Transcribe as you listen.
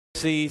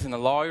Pharisees and the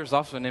lawyers,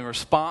 often in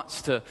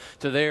response to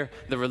the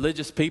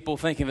religious people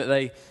thinking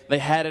that they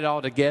had it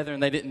all together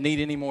and they didn't need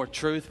any more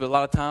truth. But a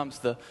lot of times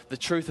the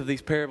truth of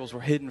these parables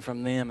were hidden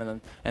from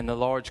them and the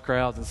large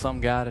crowds, and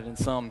some got it and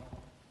some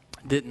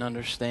didn't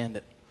understand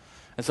it.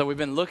 And so we've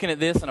been looking at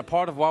this, and a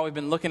part of why we've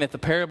been looking at the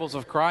parables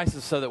of Christ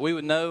is so that we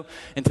would know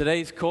in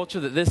today's culture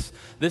that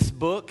this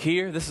book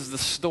here, this is the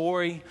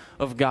story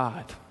of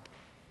God.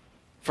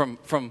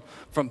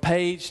 From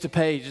page to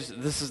page,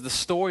 this is the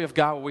story of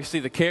God where we see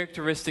the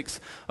characteristics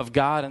of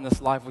God in this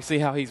life. We see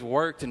how He's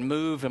worked and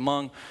moved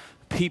among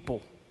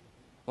people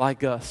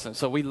like us. And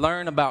so we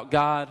learn about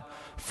God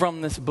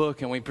from this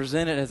book, and we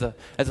present it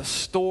as a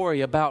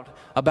story about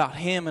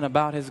Him and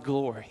about His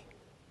glory.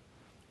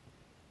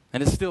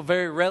 And it's still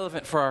very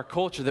relevant for our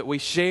culture that we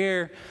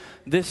share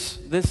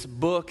this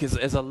book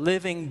as a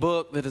living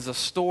book that is a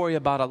story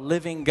about a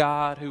living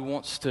God who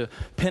wants to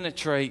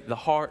penetrate the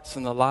hearts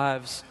and the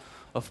lives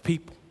of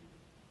people.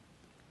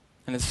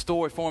 And it's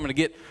story form, and to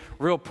get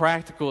real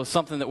practical is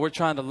something that we're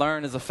trying to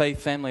learn as a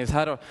faith family, is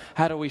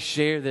how do we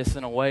share this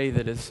in a way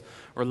that is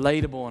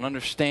relatable and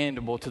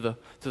understandable to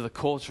the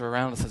culture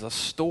around us as a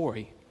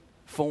story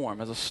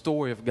form, as a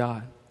story of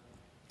God.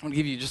 I'm going to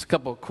give you just a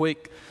couple of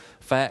quick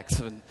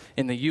facts.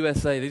 In the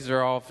USA, these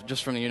are all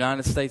just from the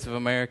United States of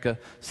America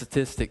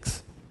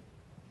statistics.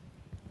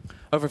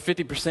 Over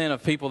 50%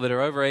 of people that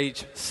are over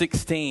age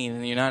 16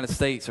 in the United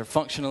States are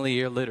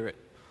functionally illiterate.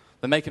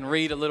 They can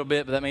read a little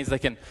bit, but that means they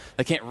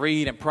can't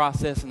read and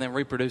process and then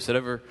reproduce it.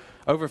 Over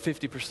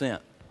 50%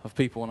 of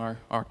people in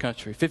our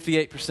country.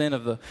 58%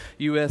 of the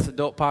U.S.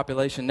 adult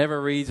population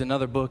never reads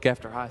another book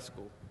after high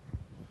school.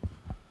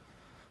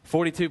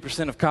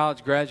 42% of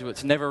college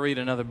graduates never read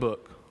another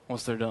book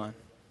once they're done.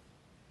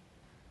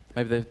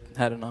 Maybe they've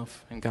had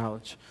enough in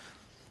college.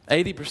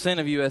 80%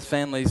 of U.S.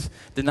 families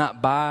did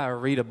not buy or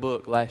read a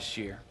book last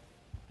year.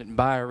 Didn't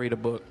buy or read a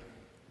book.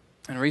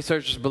 And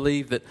researchers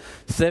believe that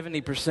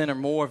 70% or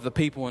more of the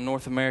people in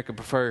North America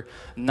prefer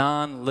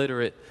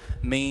non-literate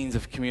means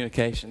of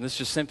communication. This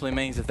just simply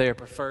means that they are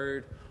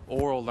preferred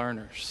oral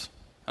learners.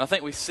 And I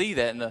think we see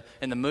that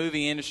in the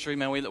movie industry.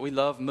 Man, we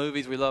love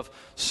movies. We love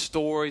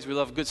stories. We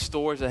love good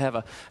stories that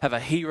have a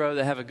hero,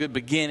 that have a good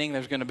beginning.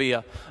 There's going to be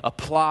a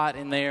plot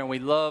in there, and we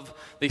love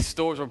these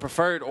stories. We're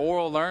preferred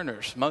oral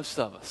learners, most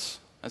of us.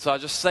 And so I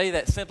just say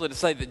that simply to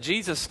say that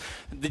Jesus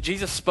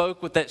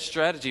spoke with that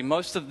strategy.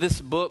 Most of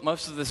this book,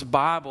 most of this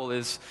Bible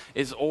is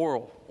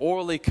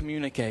orally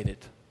communicated,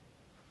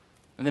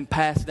 and then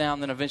passed down,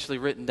 then eventually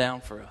written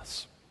down for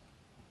us.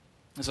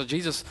 And so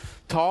Jesus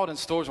taught in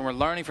stories, and we're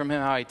learning from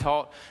Him how He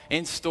taught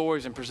in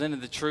stories and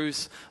presented the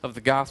truths of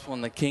the gospel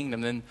and the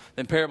kingdom. Then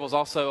parables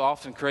also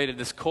often created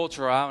this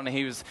cultural irony.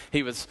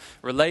 He was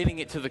relating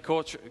it to the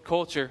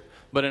culture,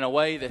 but in a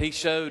way that He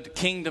showed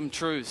kingdom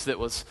truths that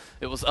was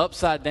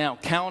upside down,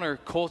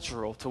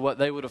 counter-cultural to what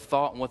they would have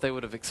thought and what they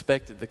would have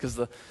expected. Because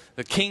the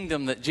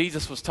kingdom that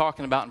Jesus was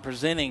talking about and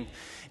presenting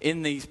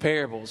in these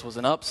parables was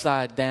an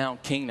upside-down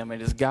kingdom.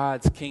 It is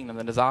God's kingdom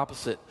that is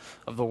opposite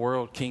of the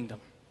world kingdom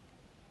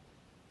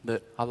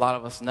that a lot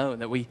of us know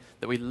and that we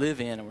live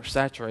in and we're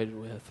saturated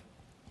with.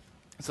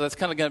 So that's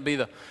kind of going to be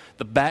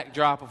the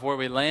backdrop of where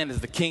we land, is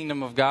the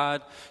kingdom of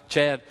God.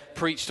 Chad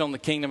preached on the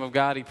kingdom of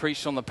God. He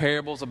preached on the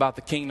parables about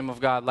the kingdom of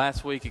God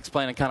last week,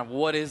 explaining kind of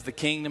what is the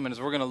kingdom. And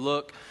as we're going to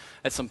look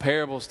at some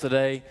parables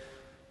today,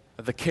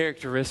 the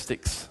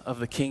characteristics of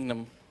the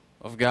kingdom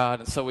of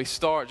God. And so we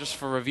start, just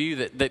for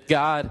review, that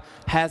God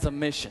has a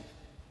mission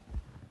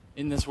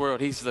in this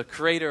world. He's the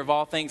creator of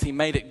all things. He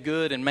made it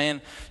good, and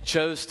man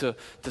chose to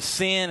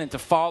sin and to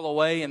fall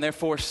away, and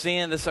therefore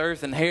sin, this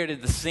earth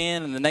inherited the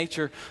sin and the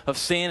nature of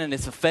sin, and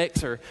its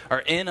effects are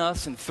in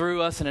us and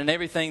through us and in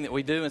everything that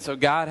we do. And so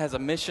God has a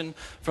mission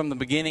from the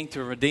beginning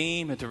to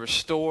redeem and to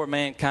restore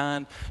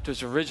mankind to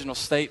its original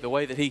state, the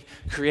way that He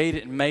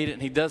created and made it.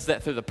 And He does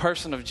that through the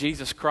person of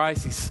Jesus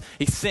Christ.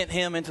 He sent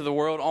Him into the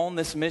world on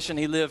this mission.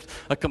 He lived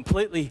a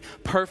completely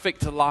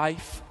perfect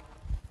life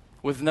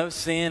with no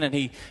sin, and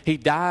he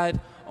died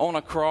on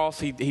a cross.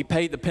 He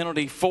paid the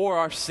penalty for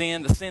our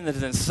sin, the sin that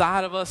is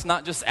inside of us,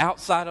 not just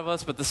outside of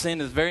us, but the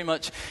sin is very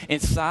much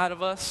inside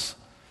of us.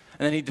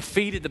 And then He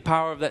defeated the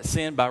power of that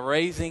sin by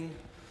raising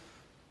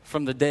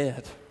from the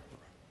dead.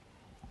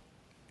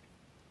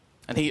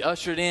 And He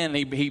ushered in,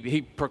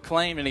 he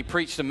proclaimed and He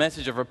preached a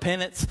message of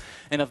repentance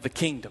and of the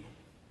kingdom.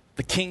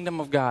 The kingdom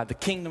of God, the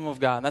kingdom of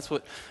God. And that's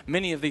what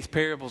many of these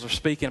parables are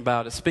speaking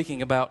about. It's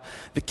speaking about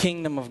the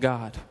kingdom of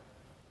God.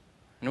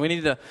 And we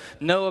need to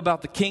know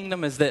about the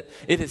kingdom is that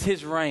it is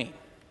His reign.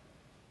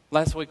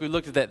 Last week we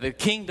looked at that. The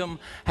kingdom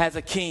has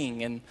a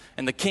king,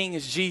 and the king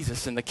is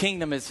Jesus. And the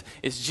kingdom is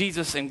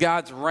Jesus and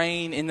God's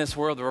reign in this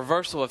world, the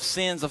reversal of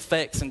sin's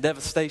effects and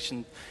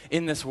devastation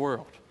in this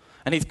world.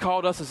 And He's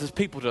called us as His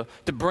people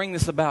to bring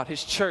this about,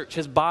 His church,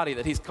 His body,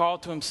 that He's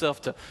called to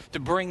Himself to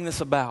bring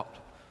this about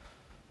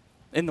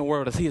in the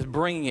world as He is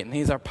bringing it, and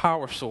He's our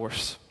power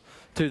source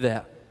to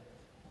that.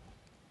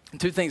 And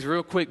two things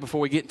real quick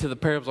before we get into the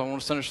parables I want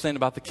us to understand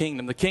about the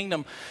kingdom. The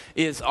kingdom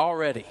is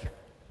already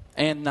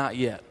and not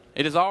yet.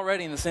 It is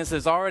already, in the sense that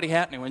it's already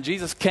happening. When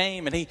Jesus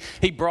came and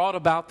he brought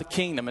about the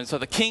kingdom. And so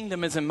the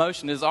kingdom is in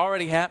motion. It is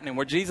already happening,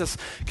 where Jesus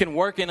can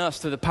work in us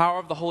through the power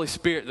of the Holy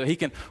Spirit, that he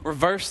can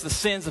reverse the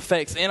sin's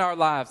effects in our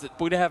lives, that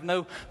we have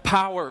no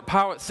power.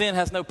 Sin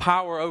has no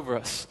power over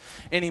us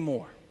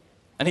anymore.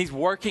 And he's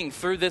working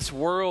through this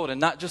world, and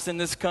not just in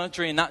this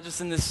country, and not just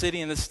in this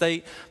city and this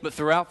state, but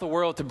throughout the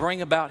world, to bring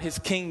about his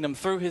kingdom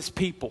through his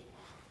people,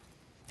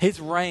 his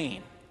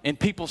reign in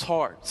people's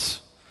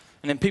hearts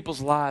and in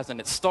people's lives.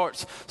 And it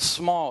starts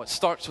small. It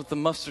starts with the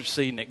mustard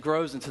seed, and it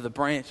grows into the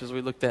branch, as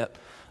we looked at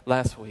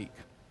last week.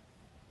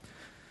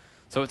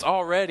 So it's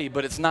already,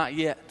 but it's not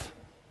yet.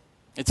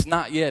 It's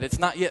not yet. It's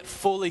not yet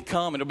fully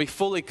come. It'll be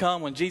fully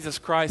come when Jesus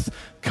Christ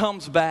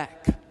comes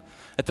back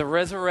at the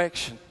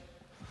resurrection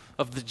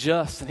of the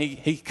just. And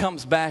he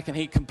comes back and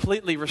he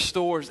completely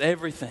restores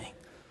everything.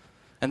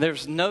 And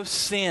there's no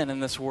sin in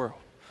this world.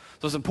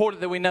 So it's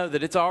important that we know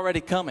that it's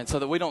already coming, so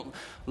that we don't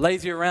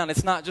lazy around.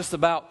 It's not just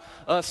about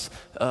us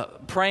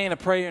praying a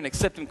prayer and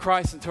accepting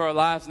Christ into our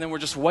lives, and then we're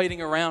just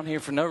waiting around here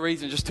for no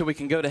reason, just till we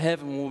can go to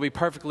heaven when we'll be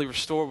perfectly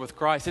restored with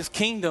Christ. His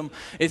kingdom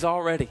is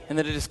already, and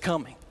that it is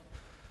coming,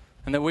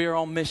 and that we are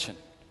on mission.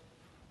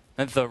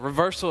 And the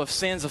reversal of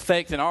sin's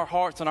effect in our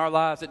hearts and our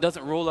lives, it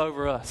doesn't rule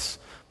over us,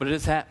 but it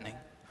is happening.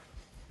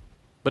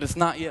 But it's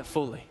not yet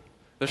fully.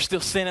 There's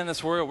still sin in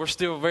this world. We're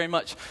still very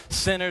much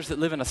sinners that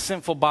live in a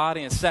sinful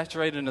body and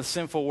saturated in a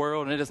sinful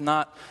world. And it has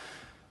not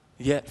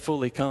yet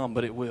fully come,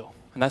 but it will.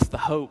 And that's the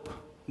hope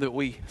that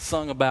we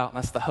sung about. And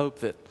that's the hope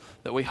that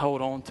we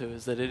hold on to,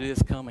 is that it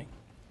is coming.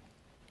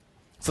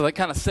 So that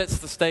kind of sets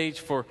the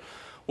stage for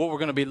what we're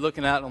going to be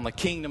looking at on the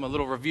kingdom, a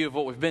little review of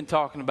what we've been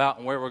talking about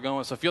and where we're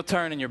going. So if you'll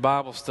turn in your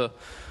Bibles to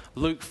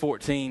Luke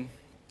 14.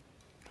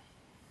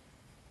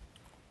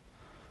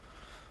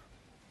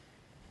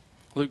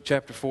 Luke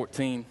chapter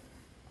 14.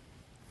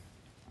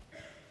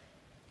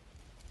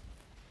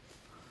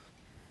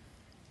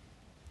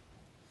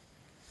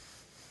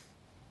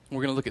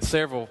 We're going to look at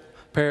several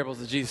parables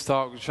that Jesus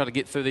taught. We're going to try to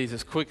get through these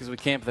as quick as we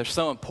can, but they're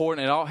so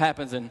important. It all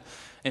happens in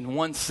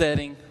one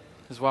setting.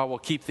 Is why we'll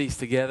keep these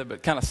together,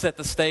 but kind of set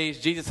the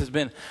stage. Jesus has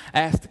been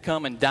asked to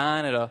come and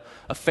dine at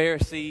a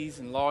Pharisee's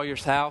and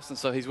lawyer's house, and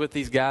so he's with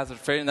these guys at a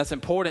fair, and that's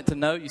important to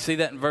note. You see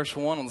that in verse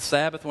 1 on the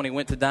Sabbath when he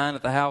went to dine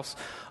at the house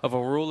of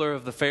a ruler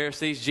of the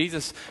Pharisees.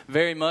 Jesus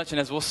very much, and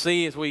as we'll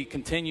see as we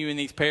continue in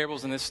these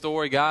parables in this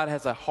story, God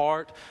has a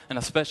heart and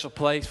a special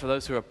place for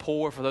those who are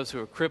poor, for those who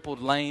are crippled,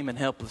 lame, and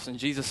helpless, and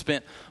Jesus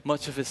spent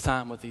much of his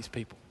time with these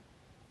people.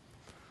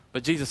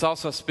 But Jesus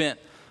also spent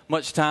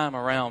much time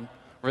around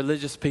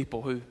religious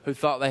people who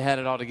thought they had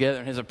it all together,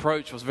 and his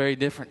approach was very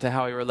different to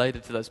how he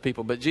related to those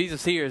people. But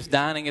Jesus here is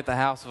dining at the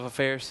house of a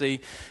Pharisee,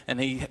 and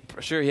he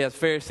has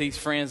Pharisees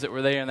friends that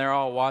were there, and they're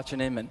all watching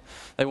him, and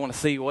they want to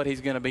see what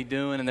he's going to be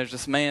doing. And there's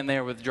this man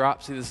there with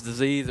dropsy, this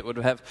disease that would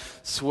have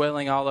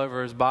swelling all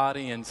over his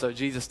body. And so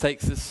Jesus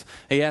takes this,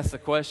 he asks the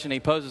question, he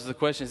poses the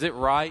question, is it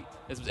right,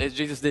 as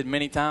Jesus did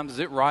many times, is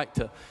it right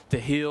to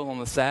heal on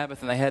the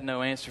Sabbath? And they had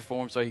no answer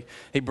for him, so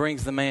he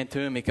brings the man to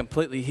him. He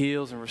completely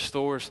heals and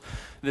restores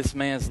this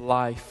man's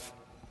life,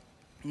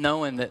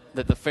 knowing that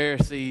the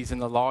Pharisees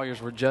and the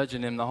lawyers were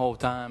judging him the whole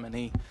time. And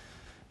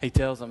he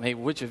tells them, hey,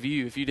 which of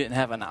you, if you didn't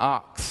have an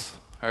ox,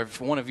 or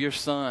if one of your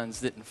sons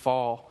didn't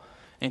fall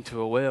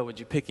into a well, would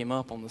you pick him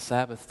up on the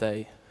Sabbath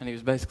day? And he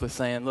was basically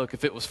saying, look,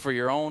 if it was for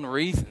your own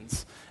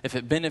reasons, if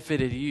it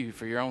benefited you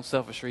for your own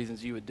selfish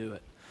reasons, you would do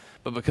it.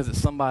 But because it's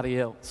somebody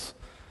else,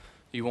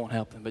 you won't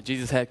help them. But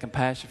Jesus had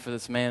compassion for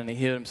this man, and he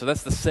healed him. So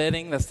that's the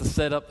setting, that's the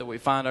setup that we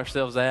find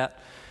ourselves at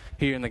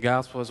here in the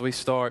gospel as we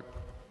start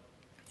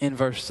in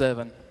verse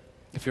 7,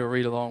 if you'll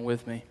read along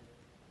with me.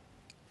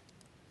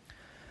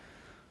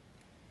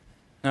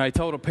 Now he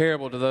told a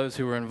parable to those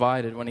who were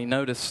invited when he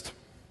noticed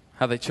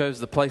how they chose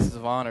the places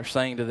of honor,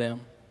 saying to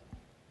them,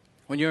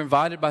 when you're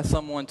invited by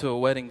someone to a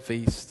wedding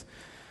feast,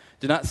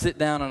 do not sit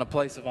down on a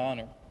place of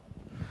honor,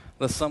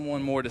 lest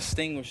someone more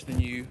distinguished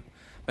than you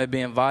may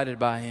be invited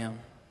by him.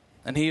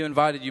 And he who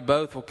invited you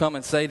both will come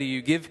and say to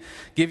you, give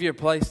your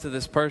place to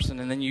this person,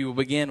 and then you will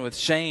begin with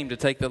shame to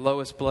take the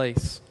lowest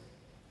place.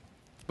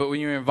 But when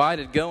you're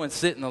invited, go and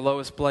sit in the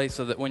lowest place,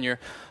 so that when your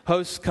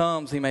host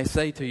comes, he may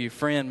say to you,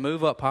 friend,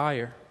 move up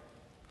higher.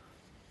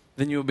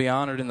 Then you will be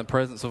honored in the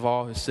presence of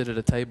all who sit at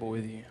a table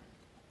with you.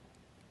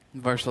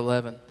 Verse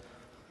 11,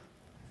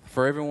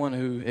 for everyone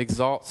who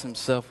exalts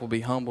himself will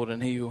be humbled,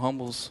 and he who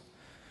humbles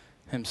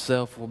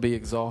himself will be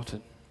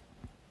exalted.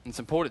 It's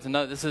important to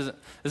note this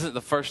isn't the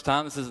first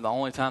time, this isn't the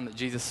only time that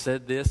Jesus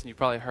said this, and you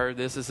probably heard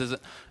this. This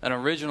isn't an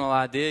original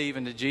idea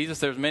even to Jesus.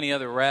 There's many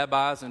other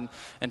rabbis and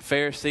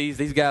Pharisees.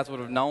 These guys would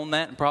have known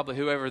that, and probably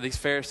whoever these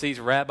Pharisees,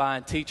 rabbi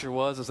and teacher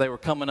was, as they were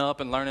coming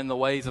up and learning the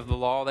ways of the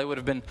law, they would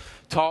have been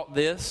taught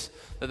this,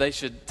 that they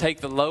should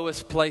take the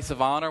lowest place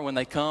of honor when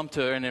they come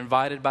to and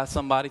invited by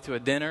somebody to a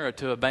dinner or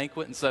to a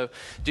banquet. And so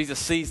Jesus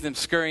sees them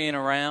scurrying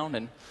around,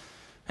 and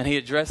he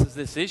addresses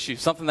this issue,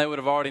 something they would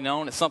have already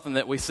known. It's something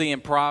that we see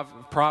in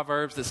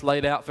Proverbs that's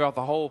laid out throughout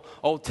the whole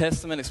Old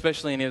Testament,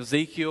 especially in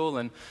Ezekiel.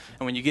 And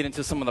when you get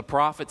into some of the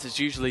prophets, it's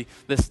usually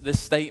this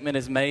statement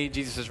is made.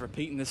 Jesus is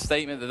repeating this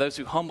statement that those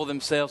who humble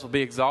themselves will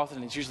be exalted.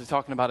 And it's usually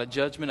talking about a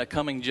judgment, a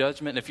coming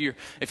judgment. If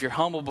you're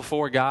humble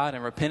before God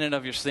and repentant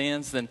of your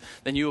sins, then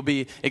you will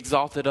be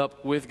exalted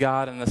up with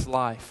God in this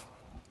life.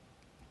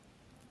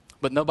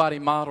 But nobody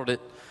modeled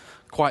it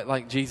quite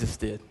like Jesus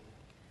did.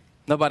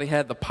 Nobody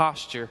had the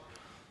posture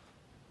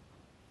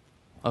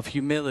of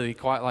humility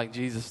quite like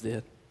Jesus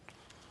did.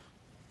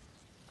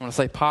 When I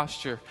say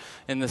posture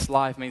in this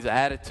life, means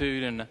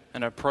attitude and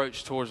an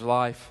approach towards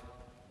life.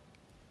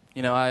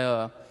 You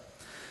know,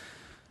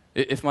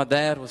 if my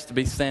dad was to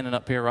be standing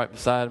up here right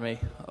beside me,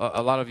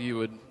 a lot of you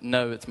would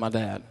know it's my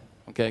dad.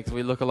 Okay, because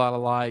we look a lot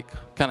alike,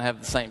 kind of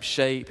have the same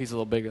shape. He's a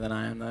little bigger than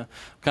I am, though.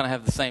 Kind of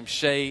have the same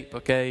shape,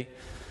 okay?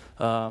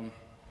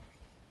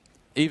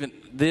 Even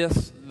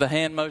the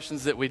hand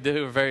motions that we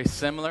do are very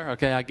similar.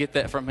 Okay, I get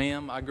that from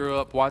him. I grew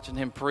up watching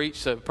him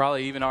preach, so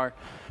probably even our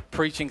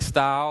preaching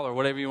style or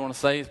whatever you want to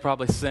say is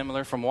probably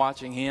similar from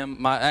watching him.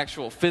 My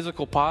actual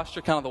physical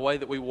posture, kind of the way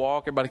that we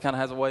walk, everybody kind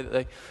of has a way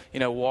that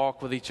they,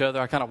 walk with each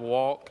other. I kind of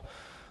walk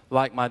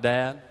like my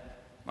dad.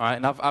 All right,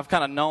 and I've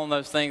kind of known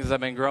those things as I've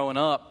been growing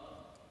up.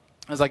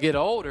 As I get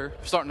older,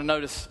 I'm starting to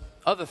notice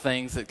other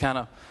things that kind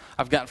of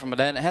I've gotten from my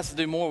dad, and it has to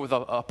do more with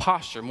a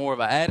posture, more of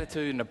an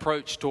attitude and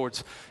approach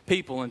towards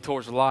people and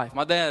towards life.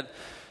 My dad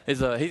is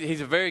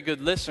he's a very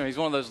good listener. He's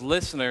one of those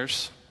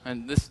listeners,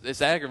 and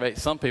this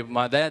aggravates some people.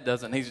 My dad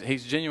doesn't.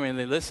 He's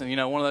genuinely listening. You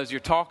know, one of those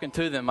you're talking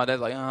to them. My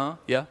dad's like,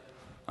 yeah,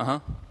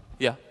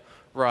 yeah,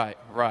 right,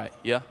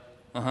 yeah,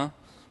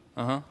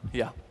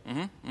 yeah.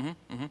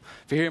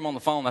 If you hear him on the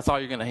phone, that's all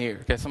you're going to hear.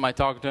 Okay, somebody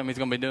talking to him, he's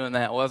going to be doing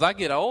that. Well, as I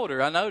get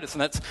older, I notice,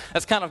 and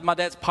that's kind of my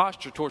dad's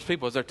posture towards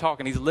people as they're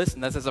talking. He's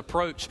listening. That's his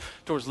approach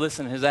towards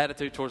listening, his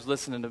attitude towards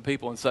listening to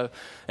people. And so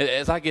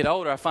as I get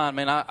older, I find,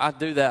 man, I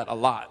do that a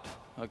lot.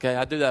 Okay,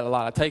 I do that a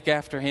lot. I take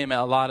after him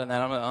a lot in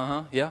that. I'm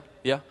like,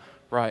 yeah,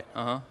 right,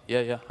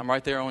 yeah, I'm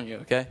right there on you,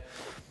 okay?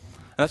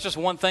 And that's just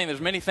one thing.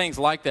 There's many things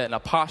like that in a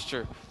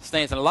posture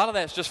stance. And a lot of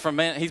that's just from,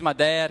 man, he's my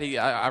dad.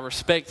 I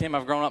respect him.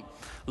 I've grown up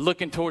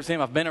looking towards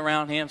him. I've been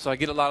around him, so I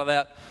get a lot of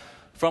that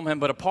from him.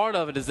 But a part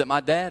of it is that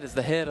my dad is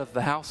the head of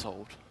the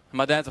household.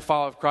 My dad's a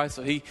follower of Christ,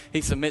 so he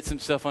submits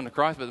himself unto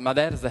Christ. But my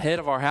dad is the head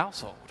of our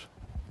household.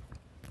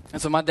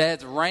 And so my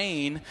dad's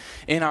reign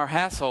in our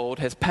household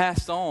has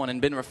passed on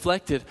and been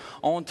reflected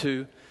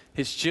onto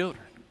his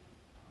children.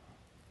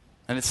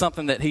 And it's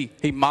something that he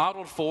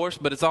modeled for us,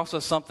 but it's also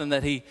something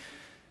that he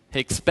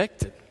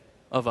expected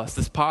of us,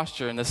 this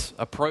posture and this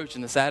approach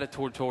and this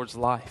attitude towards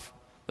life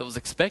that was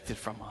expected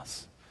from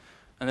us.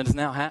 And that is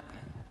now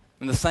happening.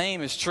 And the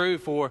same is true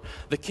for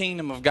the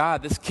kingdom of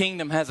God. This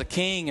kingdom has a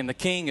king, and the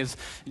king is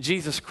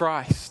Jesus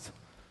Christ.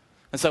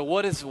 And so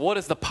what is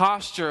the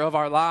posture of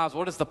our lives?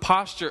 What is the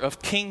posture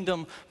of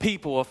kingdom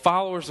people, of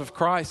followers of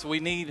Christ? We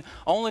need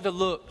only to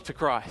look to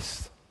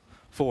Christ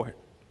for it.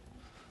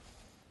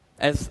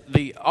 As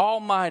the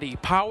almighty,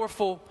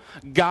 powerful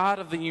God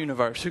of the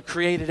universe who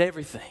created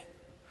everything.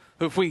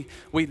 If we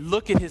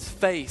look at his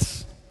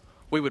face,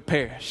 we would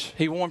perish.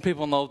 He warned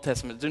people in the Old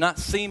Testament, do not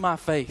see my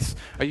face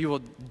or you will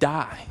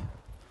die.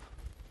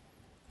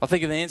 I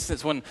think of the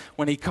instance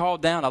when he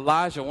called down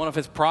Elijah, one of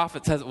his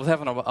prophets was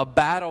having a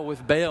battle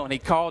with Baal, and he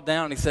called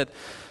down and he said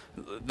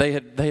they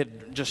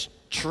had just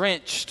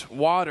trenched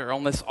water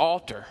on this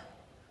altar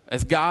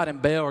as God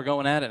and Baal are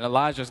going at it, and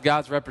Elijah is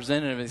God's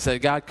representative, and he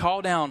said, God,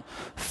 call down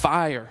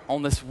fire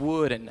on this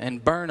wood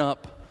and burn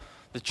up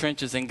the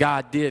trenches, and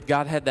God did.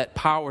 God had that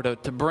power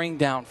to bring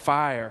down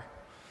fire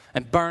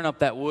and burn up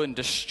that wood and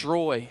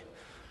destroy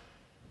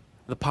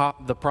the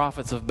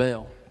prophets of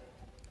Baal.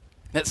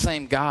 That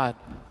same God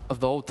of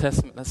the Old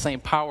Testament, that same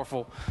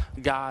powerful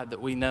God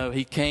that we know,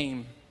 he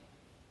came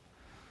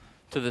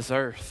to this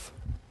earth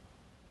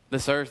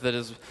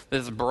that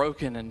is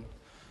broken and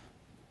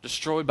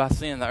destroyed by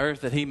sin, the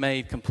earth that he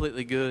made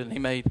completely good and he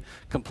made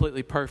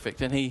completely perfect.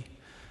 And he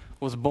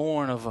was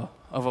born of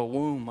a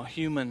womb, a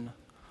human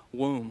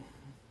womb.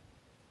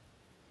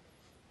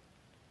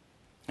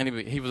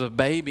 And he was a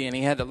baby, and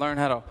he had to learn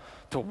how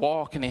to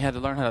walk, and he had to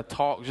learn how to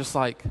talk just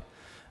like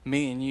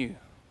me and you.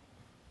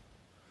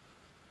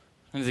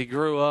 And as he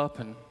grew up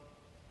and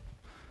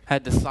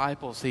had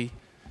disciples, he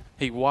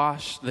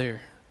washed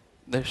their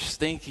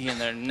stinky and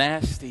their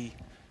nasty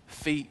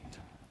feet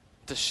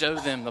to show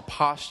them the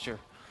posture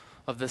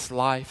of this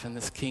life and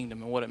this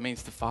kingdom and what it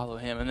means to follow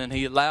him. And then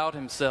he allowed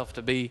himself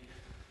to be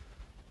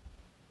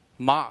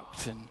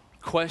mocked and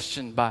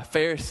questioned by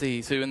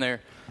Pharisees who in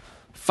their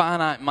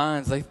finite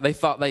minds, they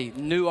thought they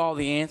knew all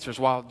the answers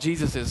while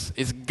Jesus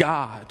is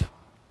God.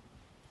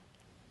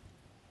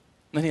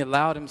 Then he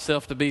allowed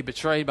himself to be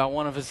betrayed by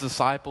one of his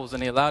disciples,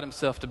 and he allowed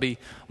himself to be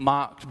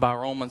mocked by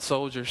Roman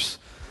soldiers.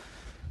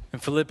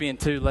 And Philippians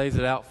 2 lays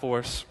it out for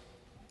us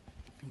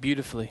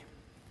beautifully.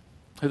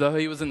 Who, though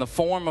he was in the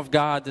form of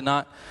God, did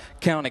not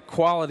count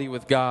equality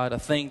with God a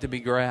thing to be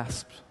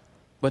grasped,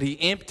 but he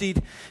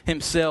emptied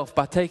himself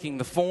by taking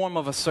the form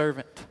of a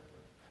servant,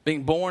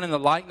 Being born in the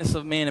likeness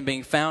of men and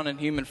being found in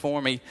human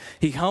form,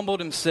 he humbled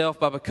himself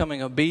by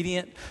becoming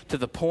obedient to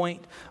the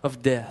point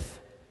of death,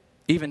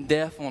 even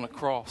death on a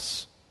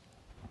cross.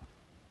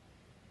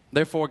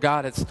 Therefore,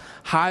 God has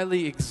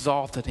highly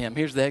exalted him.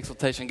 Here's the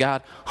exaltation.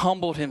 God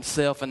humbled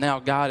himself, and now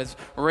God is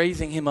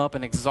raising him up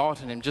and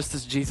exalting him, just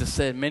as Jesus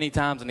said many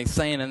times, and he's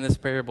saying in this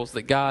parables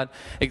that God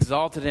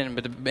exalted him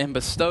and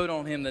bestowed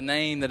on him the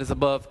name that is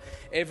above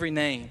every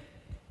name.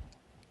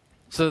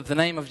 So that the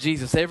name of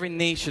Jesus, every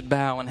knee should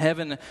bow in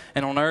heaven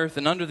and on earth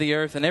and under the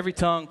earth, and every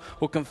tongue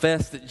will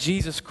confess that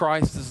Jesus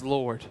Christ is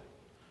Lord,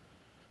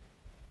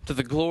 to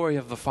the glory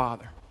of the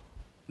Father.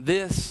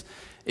 This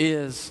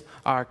is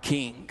our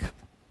King.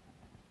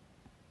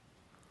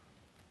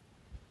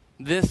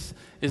 This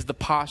is the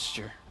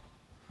posture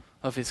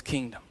of his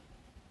kingdom.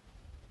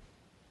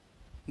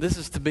 This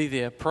is to be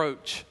the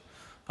approach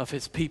of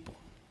his people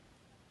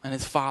and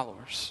his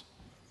followers.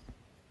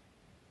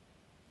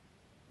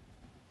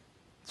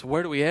 So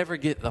where do we ever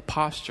get the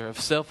posture of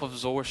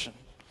self-absorption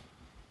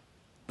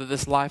that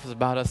this life is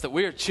about us? That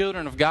we are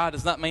children of God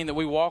does not mean that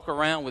we walk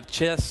around with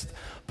chest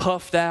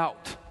puffed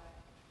out,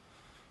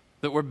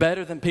 that we're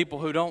better than people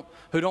who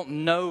don't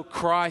know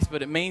Christ,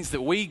 but it means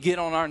that we get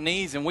on our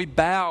knees and we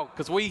bow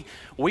because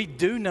we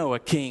do know a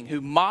King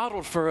who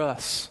modeled for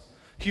us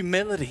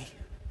humility.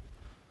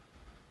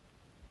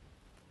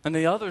 And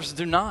the others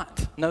do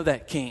not know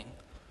that King.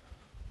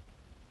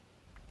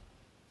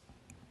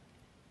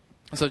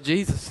 So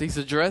Jesus, he's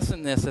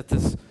addressing this at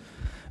this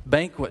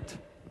banquet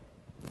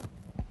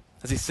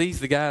as he sees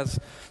the guys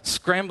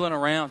scrambling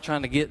around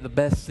trying to get the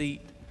best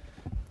seat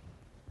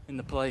in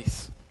the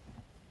place.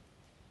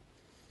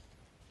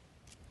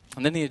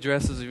 And then he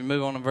addresses, if you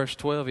move on to verse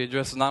 12, he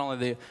addresses not only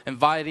the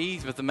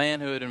invitees, but the man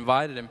who had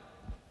invited him.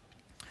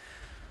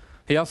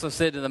 He also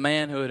said to the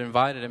man who had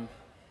invited him,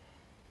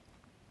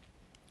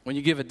 when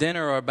you give a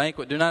dinner or a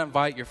banquet, do not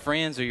invite your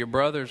friends or your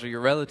brothers or your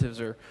relatives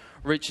or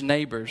rich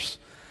neighbors,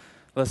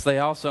 lest they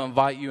also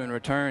invite you in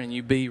return and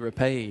you be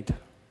repaid.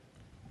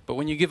 But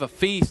when you give a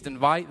feast,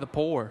 invite the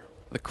poor,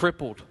 the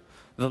crippled,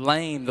 the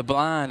lame, the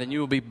blind, and you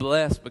will be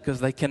blessed because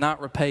they cannot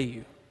repay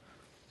you.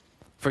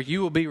 For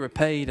you will be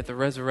repaid at the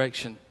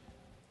resurrection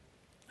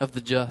of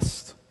the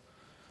just.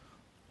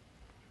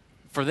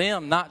 For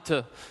them not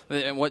to,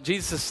 and what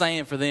Jesus is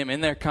saying for them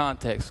in their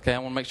context, okay, I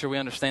want to make sure we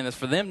understand this.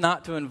 For them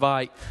not to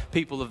invite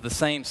people of the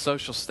same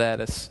social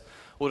status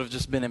would have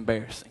just been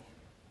embarrassing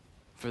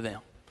for them.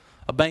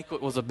 A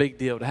banquet was a big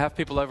deal. To have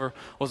people over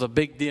was a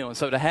big deal. And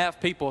so to have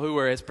people who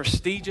were as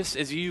prestigious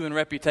as you in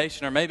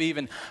reputation or maybe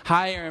even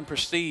higher in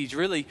prestige,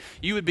 really,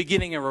 you would be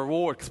getting a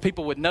reward because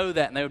people would know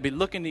that and they would be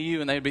looking to you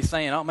and they would be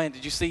saying, oh man,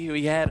 did you see who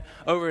he had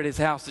over at his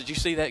house? Did you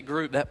see that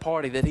group, that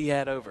party that he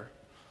had over?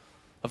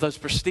 Of those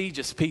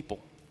prestigious people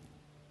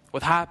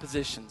with high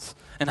positions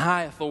and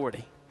high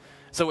authority.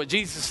 So what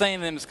Jesus is saying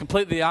to them is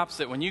completely the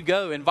opposite. When you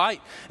go,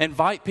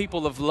 invite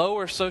people of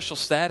lower social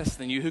status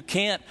than you who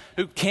can't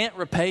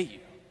repay you.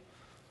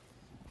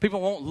 People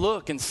won't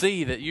look and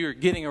see that you're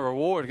getting a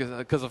reward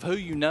because of who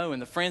you know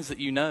and the friends that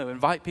you know.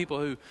 Invite people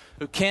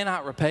who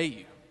cannot repay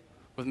you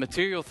with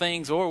material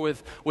things or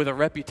with a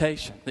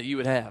reputation that you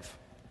would have.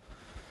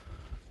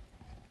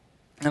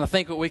 And I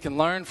think what we can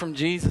learn from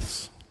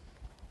Jesus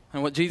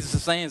and what Jesus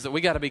is saying is that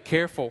we got to be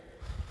careful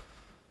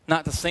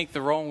not to seek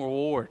the wrong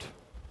reward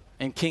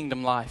in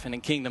kingdom life and in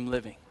kingdom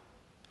living.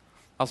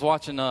 I was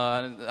watching,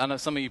 I know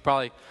some of you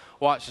probably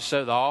watched the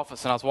show The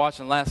Office, and I was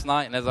watching last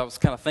night, and as I was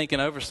kind of thinking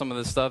over some of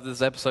this stuff,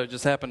 this episode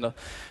just happened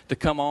to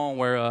come on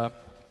where,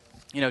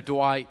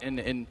 Dwight,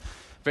 and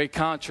very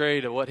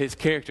contrary to what his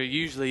character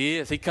usually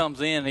is, he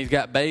comes in and he's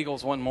got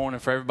bagels one morning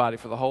for everybody,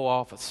 for the whole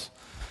office.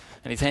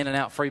 And he's handing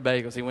out free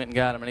bagels. He went and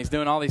got them, and he's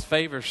doing all these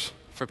favors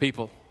for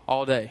people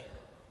all day.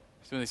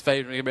 He's doing these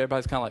favors, and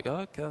everybody's kind of like,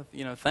 oh,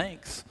 okay,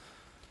 thanks.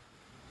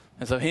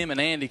 And so him and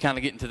Andy kind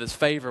of get into this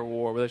favor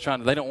war where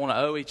they don't want to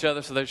owe each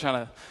other, so they're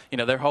trying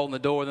to, they're holding the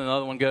door, then the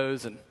other one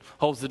goes and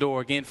holds the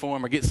door again for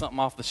him or gets something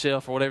off the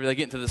shelf or whatever. They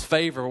get into this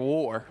favor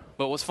war.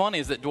 But what's funny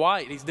is that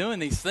Dwight, he's doing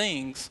these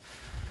things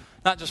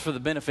not just for the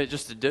benefit,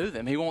 just to do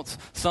them. He wants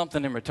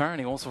something in return.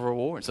 He wants a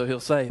reward. So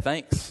he'll say,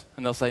 thanks.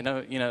 And they'll say,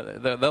 no,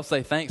 they'll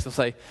say thanks. They'll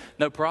say,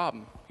 no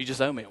problem. You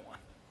just owe me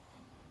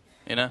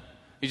one.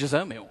 You just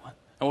owe me one.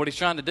 And what he's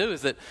trying to do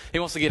is that he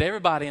wants to get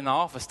everybody in the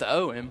office to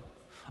owe him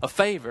a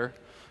favor.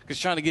 He's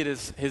trying to get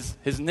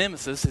his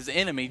nemesis, his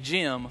enemy,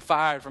 Jim,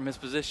 fired from his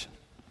position.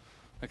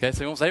 Okay,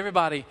 so he wants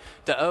everybody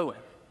to owe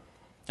him.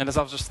 And as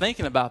I was just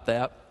thinking about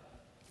that,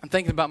 I'm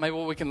thinking about maybe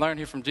what we can learn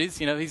here from Jesus.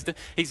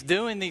 He's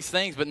doing these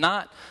things, but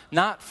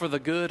not for the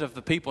good of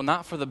the people,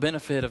 not for the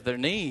benefit of their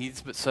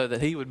needs, but so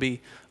that he would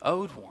be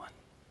owed one.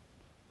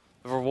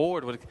 The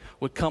reward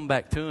would come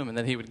back to him and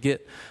that he would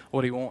get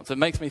what he wants. It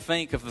makes me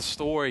think of the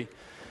story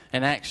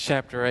in Acts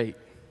chapter 8.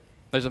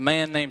 There's a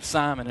man named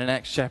Simon in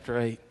Acts chapter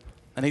 8.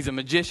 And he's a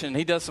magician.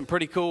 He does some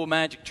pretty cool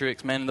magic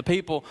tricks, man. And the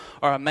people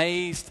are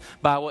amazed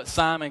by what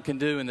Simon can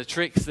do and the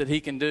tricks that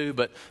he can do.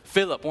 But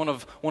Philip, one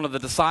of the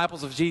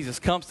disciples of Jesus,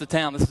 comes to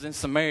town. This is in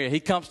Samaria. He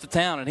comes to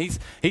town and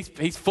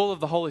he's full of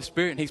the Holy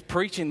Spirit and he's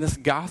preaching this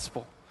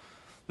gospel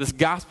this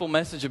gospel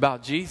message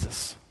about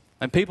Jesus.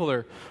 And people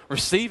are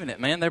receiving it,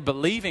 man. They're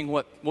believing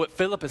what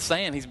Philip is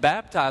saying. He's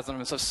baptizing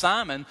them. So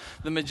Simon,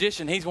 the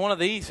magician, he's one of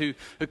these who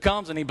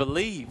comes and he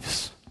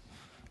believes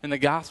in the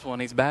gospel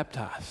and he's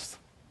baptized.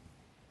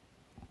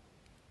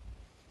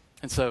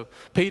 And so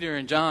Peter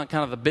and John,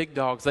 kind of the big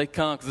dogs, they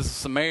come because this is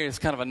Samaria. It's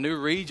kind of a new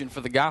region for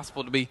the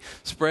gospel to be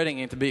spreading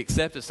and to be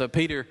accepted. So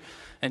Peter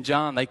and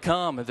John, they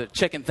come and they're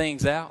checking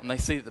things out, and they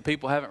see that the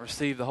people haven't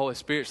received the Holy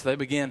Spirit. So they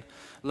begin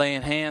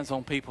laying hands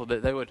on people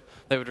that they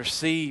would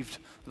receive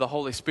the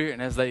Holy Spirit.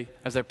 And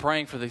as they're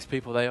praying for these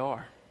people,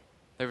 they're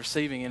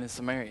receiving it in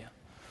Samaria.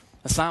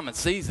 And Simon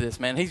sees this,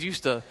 man. He's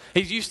used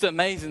to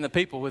amazing the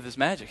people with his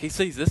magic. He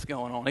sees this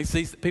going on. He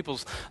sees that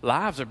people's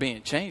lives are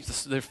being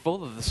changed. They're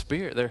full of the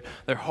Spirit.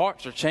 Their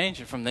hearts are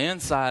changing from the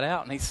inside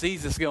out. And he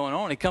sees this going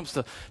on. He comes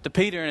to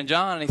Peter and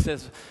John and he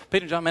says,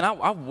 Peter and John, man,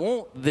 I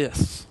want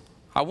this.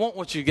 I want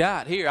what you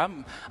got here.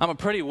 I'm a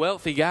pretty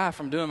wealthy guy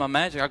from doing my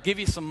magic. I'll give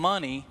you some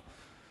money.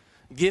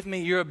 Give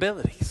me your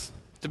abilities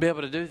to be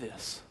able to do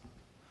this.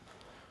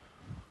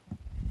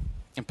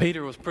 And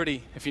Peter was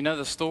if you know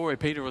the story,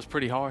 Peter was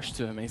pretty harsh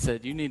to him. He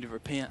said, you need to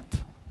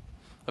repent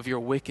of your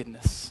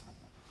wickedness.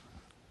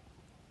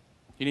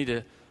 You need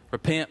to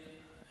repent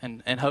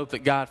and hope that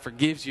God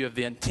forgives you of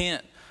the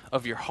intent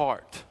of your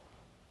heart.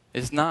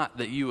 It's not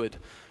that you would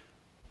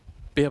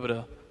be able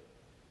to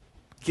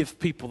give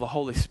people the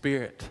Holy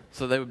Spirit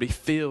so they would be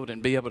filled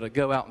and be able to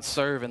go out and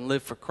serve and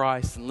live for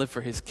Christ and live for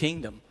his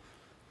kingdom.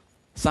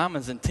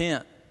 Simon's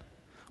intent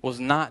was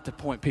not to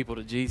point people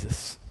to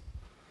Jesus.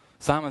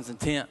 Simon's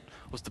intent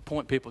was to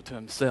point people to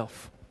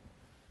himself.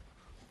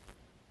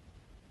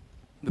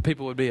 The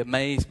people would be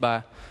amazed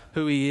by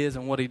who he is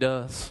and what he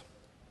does.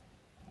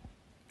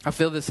 I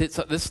feel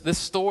this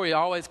story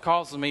always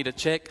causes me to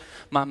check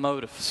my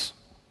motives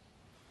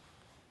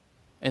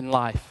in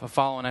life of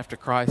following after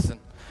Christ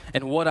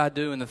and what I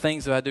do and the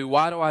things that I do.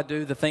 Why do I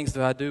do the things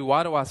that I do?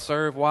 Why do I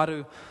serve? Why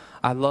do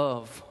I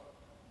love?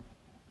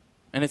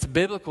 And it's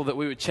biblical that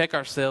we would check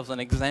ourselves and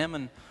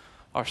examine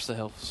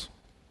ourselves.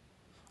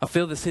 I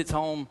feel this hits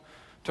home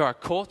to our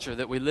culture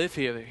that we live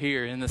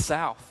here in the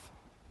South.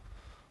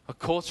 A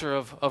culture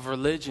of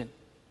religion.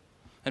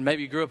 And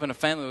maybe you grew up in a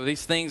family where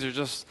these things are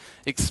just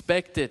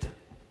expected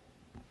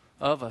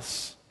of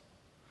us.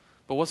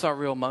 But what's our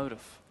real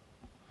motive?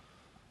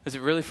 Is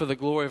it really for the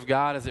glory of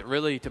God? Is it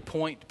really to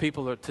point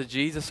people to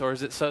Jesus? Or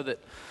is it so that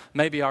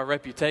maybe our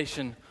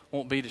reputation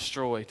won't be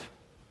destroyed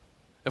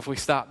if we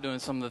stop doing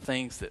some of the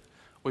things that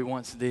we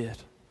once did?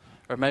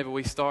 Or maybe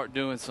we start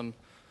doing some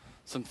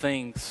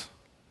things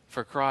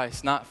for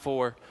Christ, not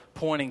for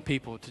pointing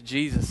people to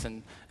Jesus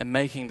and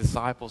making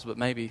disciples, but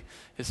maybe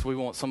we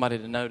want somebody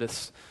to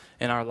notice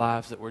in our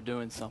lives that we're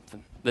doing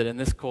something that in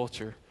this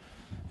culture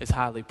is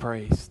highly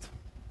praised.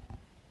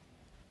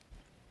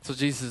 So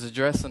Jesus is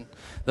addressing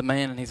the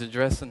man and he's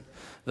addressing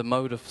the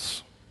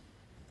motives.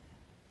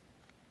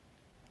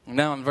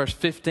 Now in verse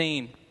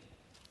 15,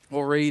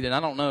 we'll read, and I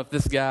don't know if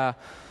this guy,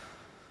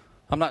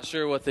 I'm not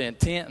sure what the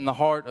intent and the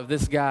heart of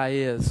this guy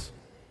is.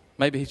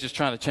 Maybe he's just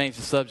trying to change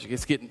the subject.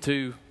 It's getting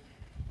too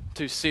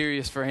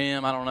serious for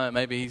him. I don't know.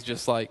 Maybe he's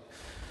just like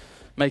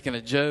making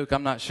a joke.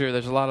 I'm not sure.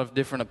 There's a lot of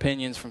different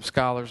opinions from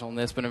scholars on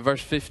this. But in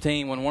verse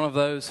 15, when one of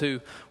those who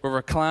were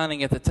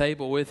reclining at the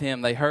table with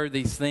him, they heard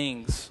these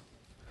things,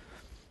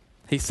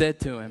 he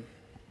said to him,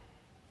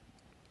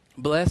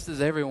 "Blessed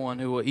is everyone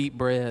who will eat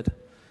bread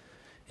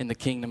in the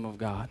kingdom of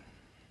God."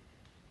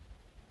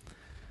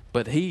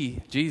 But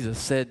he, Jesus,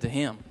 said to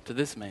him, to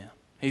this man,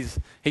 he's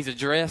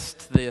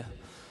addressed the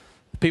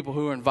people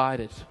who were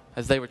invited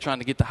as they were trying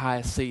to get the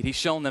highest seat. He's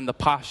shown them the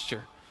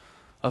posture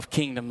of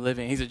kingdom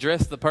living. He's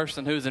addressed the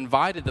person who's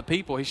invited the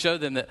people. He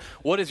showed them that,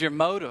 what is your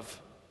motive?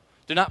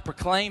 Do not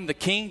proclaim the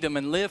kingdom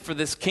and live for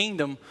this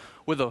kingdom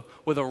with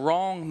a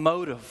wrong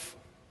motive.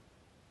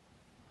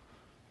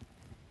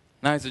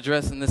 Now he's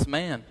addressing this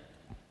man.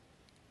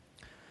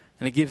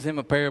 And he gives him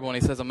a parable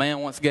and he says, a man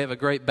once gave a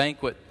great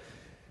banquet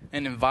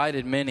and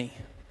invited many.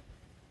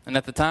 And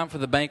at the time for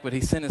the banquet,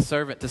 he sent his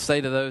servant to say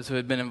to those who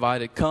had been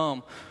invited,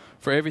 "Come,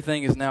 for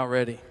everything is now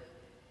ready."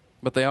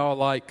 But they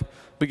all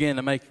began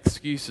to make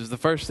excuses. The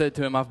first said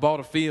to him, "I've bought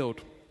a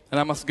field, and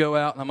I must go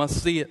out and I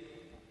must see it.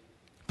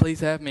 Please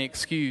have me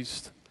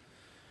excused."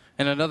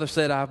 And another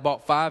said, "I've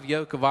bought 5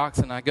 yoke of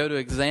oxen. I go to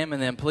examine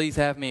them. Please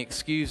have me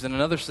excused." And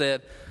another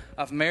said,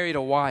 "I've married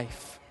a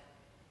wife,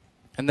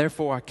 and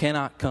therefore I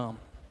cannot come."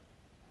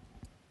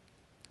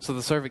 So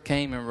the servant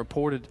came and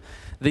reported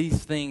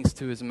these things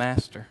to his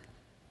master.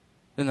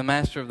 Then the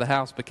master of the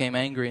house became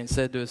angry and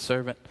said to his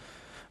servant,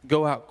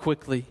 "Go out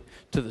quickly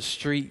to the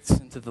streets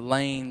and to the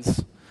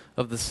lanes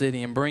of the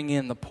city and bring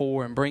in the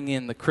poor and bring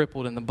in the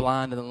crippled and the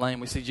blind and the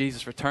lame." We see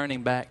Jesus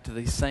returning back to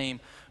these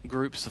same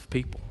groups of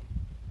people.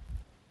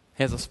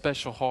 He has a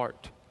special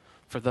heart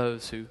for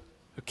those who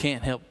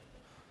can't help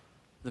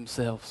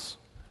themselves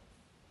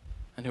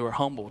and who are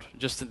humbled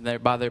just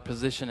by their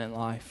position in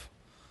life.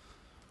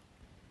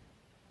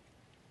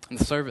 And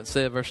the servant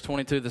said, verse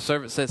 22, the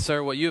servant said,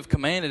 "Sir, what you have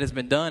commanded has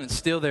been done, and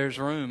still there's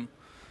room.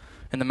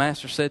 And the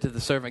master said to the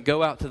servant,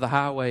 go out to the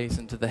highways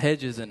and to the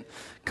hedges and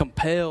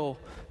compel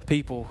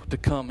people to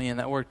come in.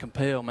 That word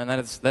compel, man, that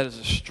is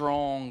a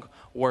strong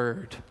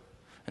word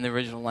in the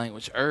original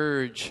language.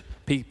 Urge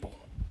people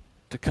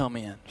to come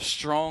in.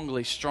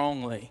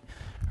 Strongly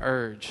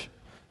urge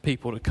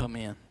people to come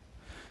in,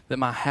 that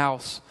my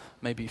house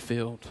may be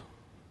filled.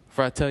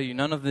 For I tell you,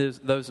 none of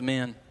those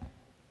men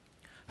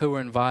who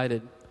were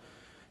invited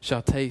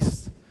shall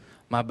taste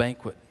my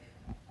banquet.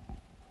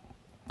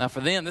 Now for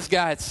them, this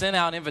guy had sent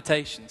out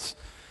invitations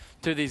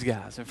to these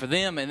guys. And for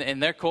them, in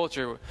their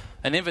culture,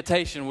 an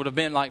invitation would have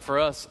been like for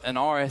us an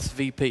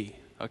RSVP,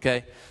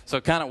 okay?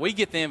 So kind of we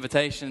get the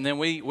invitation, and then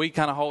we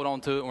kind of hold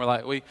on to it, and we're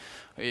like,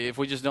 if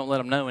we just don't let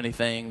them know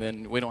anything,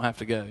 then we don't have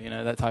to go,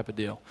 that type of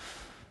deal.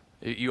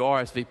 You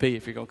RSVP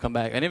if you're going to come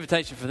back. An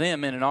invitation for them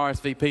meant an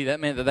RSVP.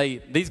 That meant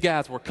that these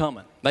guys were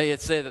coming. They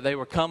had said that they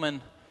were coming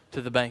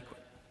to the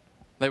banquet.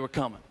 They were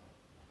coming.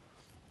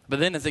 But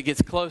then as it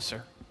gets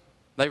closer,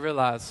 they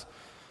realize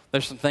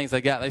there's some things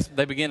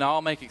they begin to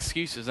all make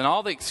excuses. And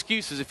all the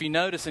excuses, if you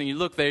notice and you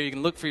look there, you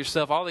can look for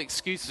yourself, all the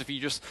excuses, if you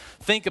just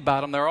think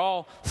about them, they're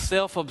all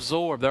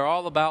self-absorbed. They're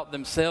all about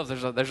themselves.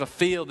 There's a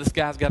field. This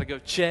guy's got to go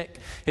check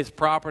his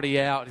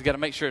property out. He's got to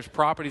make sure his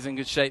property's in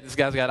good shape. This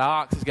guy's got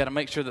ox. He's got to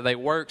make sure that they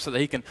work so that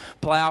he can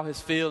plow his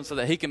field so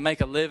that he can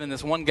make a living.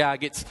 This one guy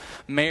gets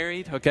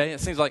married, okay? It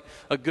seems like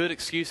a good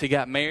excuse. He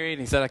got married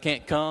and he said, I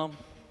can't come.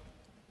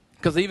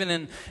 Because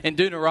even in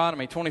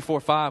Deuteronomy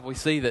 24:5, we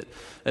see that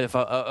if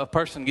a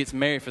person gets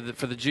married for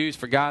the Jews,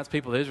 for God's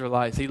people, the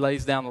Israelites, he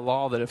lays down the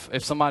law that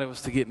if somebody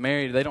was to get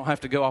married, they don't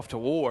have to go off to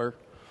war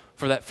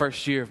for that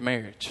first year of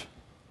marriage.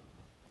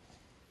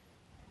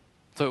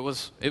 So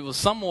it was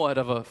somewhat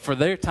of for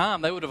their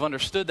time, they would have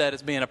understood that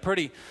as being a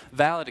pretty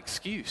valid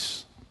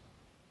excuse.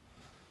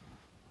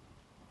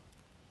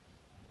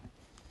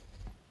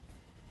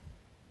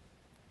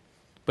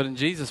 But in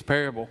Jesus'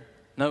 parable,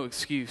 no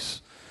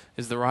excuse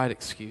is the right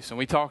excuse. And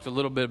we talked a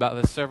little bit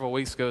about this several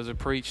weeks ago as I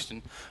preached,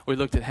 and we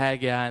looked at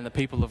Haggai and the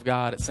people of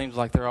God. It seems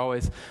like they're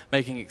always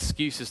making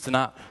excuses to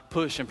not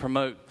push and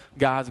promote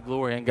God's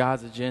glory and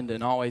God's agenda,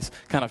 and always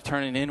kind of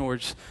turning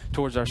inwards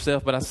towards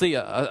ourselves. But I see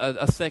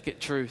a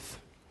second truth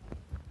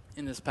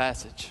in this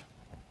passage.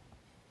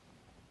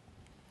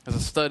 As I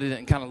studied it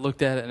and kind of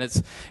looked at it, and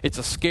it's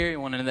a scary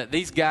one, in that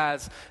these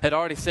guys had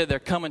already said they're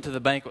coming to the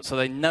banquet, so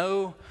they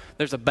know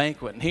there's a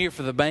banquet. And here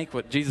for the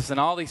banquet, Jesus in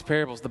all these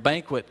parables, the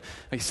banquet,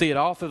 we see it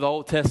all through the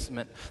Old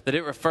Testament, that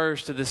it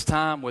refers to this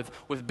time with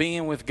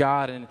being with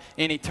God and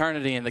in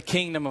eternity, and the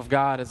kingdom of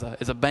God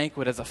is a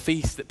banquet, as a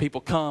feast that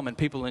people come and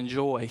people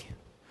enjoy.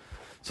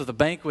 So the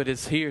banquet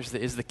is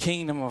the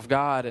kingdom of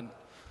God, and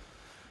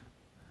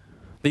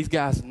these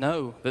guys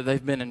know that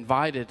they've been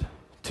invited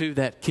to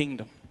that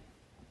kingdom.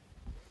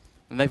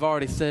 And they've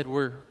already said,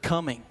 we're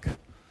coming.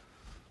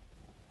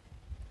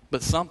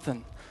 But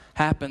something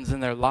happens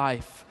in their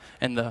life,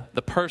 and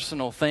the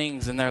personal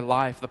things in their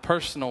life, the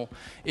personal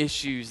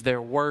issues,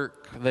 their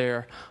work,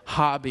 their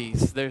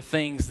hobbies, their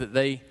things that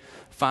they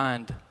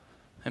find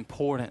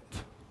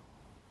important,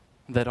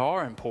 that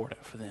are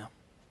important for them.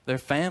 Their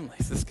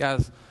families. This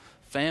guy's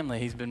family,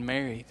 he's been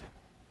married.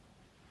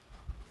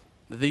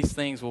 These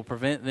things will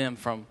prevent them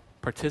from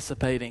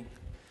participating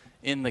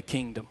in the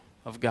kingdom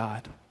of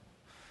God,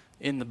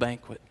 in the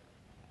banquet.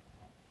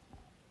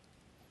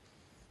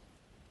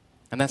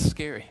 And that's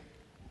scary.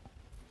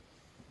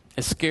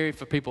 It's scary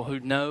for people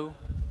who know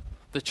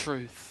the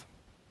truth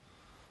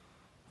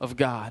of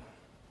God.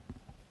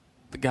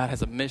 That God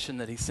has a mission,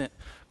 that He sent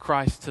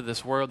Christ to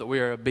this world, that we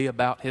are to be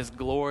about His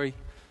glory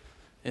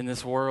in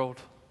this world,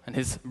 and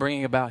His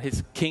bringing about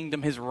His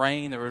kingdom, His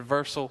reign, the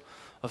reversal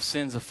of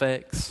sin's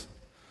effects.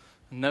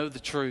 Know the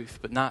truth,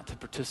 but not to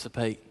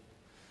participate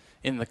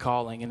in the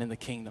calling and in the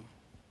kingdom.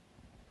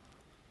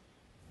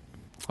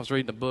 I was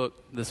reading a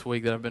book this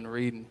week that I've been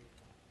reading,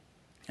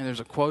 and there's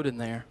a quote in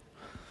there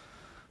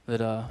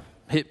that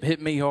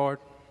hit me hard.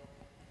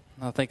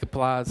 I think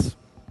applies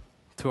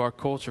to our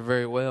culture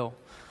very well.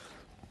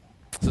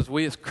 It says,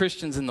 we as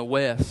Christians in the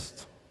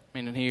West,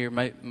 meaning here,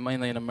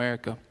 mainly in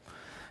America,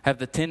 have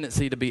the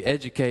tendency to be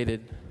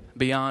educated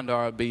beyond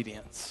our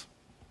obedience.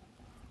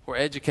 We're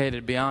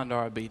educated beyond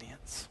our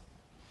obedience.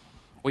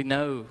 We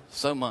know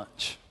so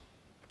much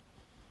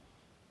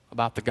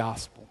about the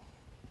gospel,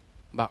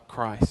 about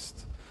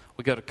Christ.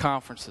 We go to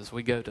conferences,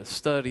 we go to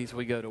studies,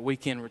 we go to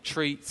weekend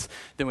retreats.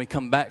 Then we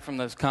come back from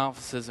those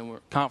conferences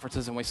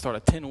and we start a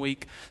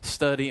 10-week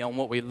study on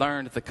what we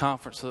learned at the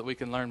conference so that we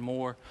can learn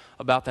more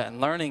about that. And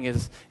learning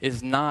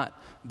is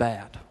not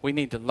bad. We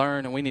need to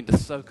learn, and we need to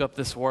soak up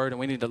this word, and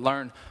we need to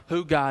learn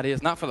who God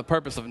is, not for the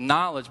purpose of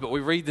knowledge, but we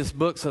read this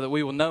book so that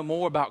we will know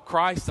more about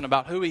Christ and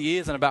about who He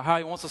is and about how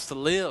He wants us to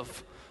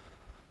live.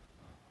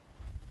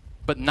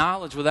 But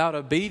knowledge without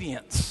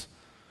obedience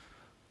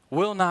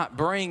will not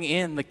bring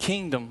in the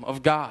kingdom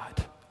of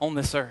God on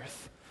this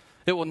earth.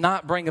 It will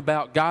not bring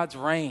about God's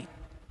reign.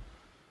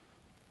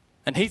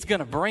 And He's going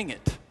to bring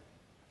it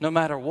no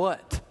matter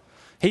what.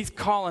 He's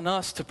calling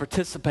us to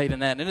participate in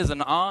that. And it is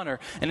an honor,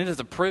 and it is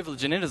a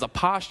privilege, and it is a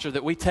posture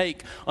that we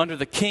take under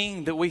the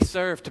King that we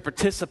serve, to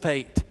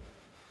participate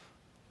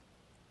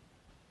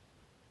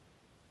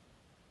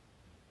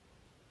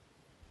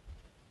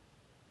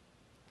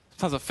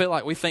Sometimes I feel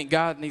like we think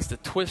God needs to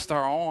twist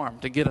our arm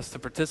to get us to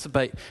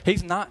participate.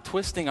 He's not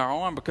twisting our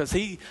arm because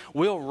He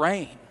will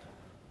reign.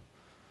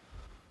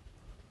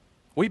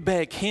 We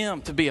beg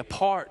Him to be a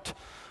part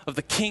of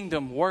the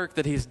kingdom work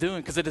that He's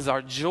doing because it is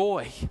our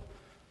joy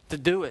to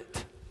do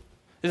it.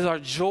 It is our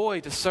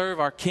joy to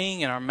serve our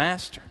King and our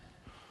Master.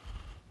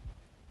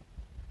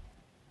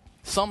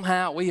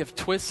 Somehow we have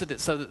twisted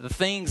it so that the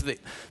things that,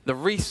 the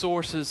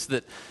resources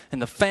that,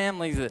 and the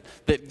families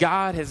that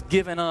God has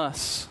given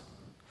us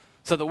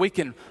so that we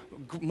can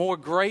more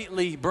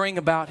greatly bring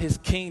about His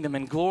kingdom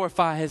and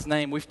glorify His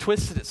name. We've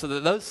twisted it so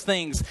that those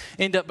things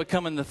end up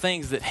becoming the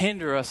things that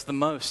hinder us the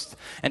most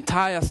and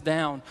tie us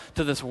down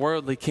to this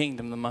worldly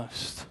kingdom the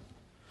most.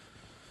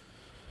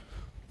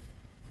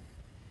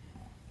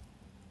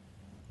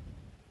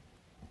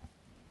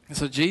 And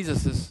so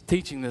Jesus is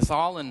teaching this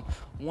all in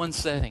one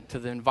setting to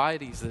the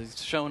invitees.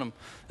 He's showing them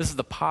this is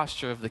the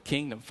posture of the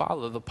kingdom.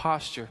 Follow the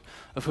posture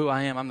of who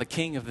I am. I'm the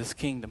king of this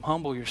kingdom.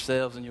 Humble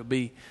yourselves and you'll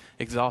be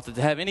exalted.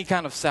 To have any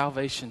kind of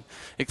salvation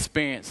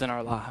experience in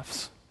our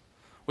lives,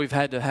 we've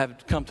had to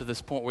have come to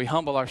this point where we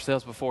humble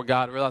ourselves before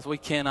God, realize we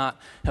cannot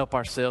help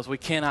ourselves. We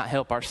cannot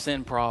help our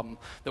sin problem,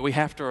 that we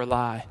have to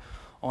rely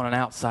on an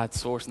outside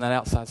source, and that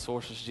outside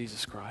source is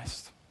Jesus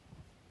Christ.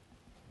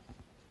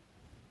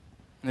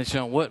 And it's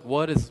showing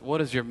what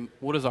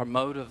is our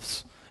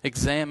motives.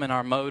 Examine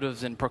our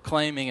motives in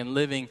proclaiming and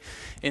living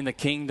in the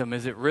kingdom.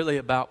 Is it really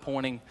about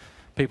pointing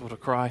people to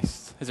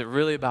Christ? Is it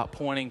really about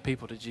pointing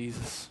people to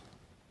Jesus?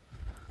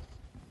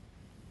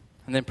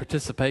 And then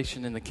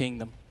participation in the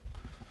kingdom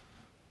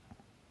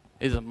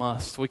is a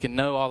must. We can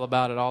know all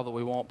about it all that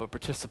we want, but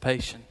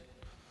participation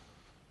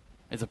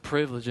is a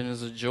privilege and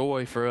is a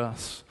joy for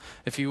us.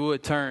 If you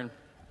would turn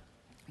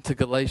to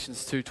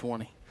Galatians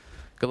 2:20.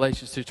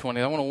 Galatians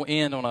 2:20. I want to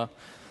end on a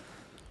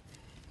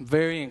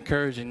very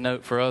encouraging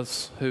note for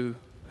us who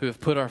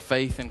have put our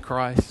faith in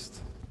Christ.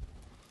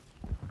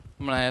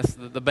 I'm going to ask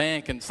the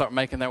band can start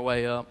making their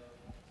way up.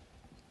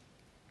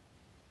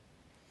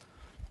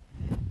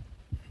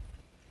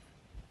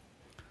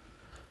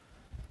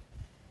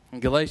 In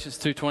Galatians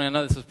 2:20, I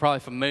know this is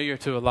probably familiar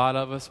to a lot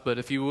of us, but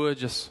if you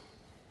would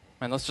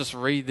let's just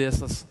read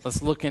this.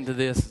 Let's look into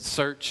this and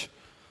search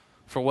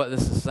for what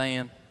this is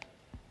saying.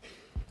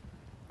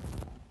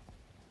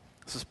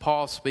 This is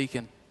Paul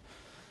speaking.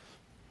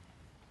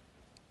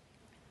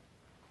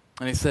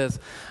 And he says,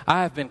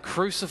 I have been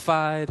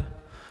crucified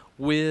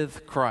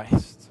with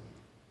Christ.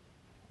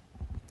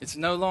 It's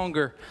no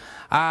longer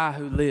I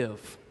who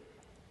live,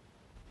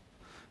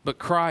 but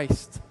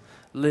Christ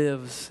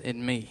lives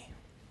in me.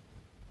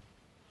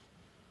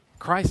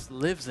 Christ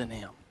lives in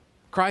him.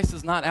 Christ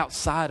is not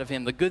outside of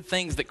him. The good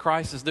things that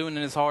Christ is doing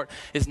in his heart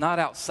is not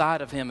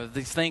outside of him. Of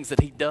these things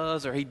that he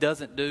does or he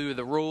doesn't do,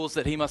 the rules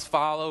that he must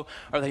follow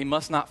or that he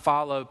must not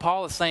follow.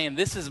 Paul is saying,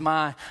 this is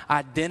my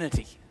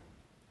identity.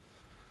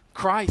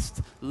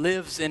 Christ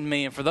lives in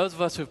me. And for those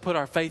of us who have put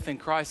our faith in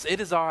Christ, it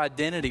is our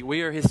identity.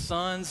 We are his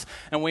sons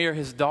and we are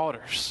his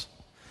daughters.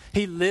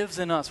 He lives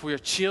in us. We are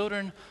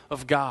children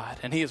of God.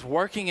 And he is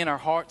working in our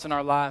hearts and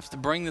our lives to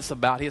bring this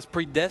about. He has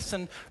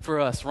predestined for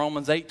us,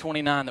 Romans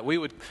 8:29, that we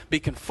would be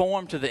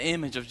conformed to the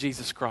image of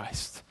Jesus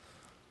Christ.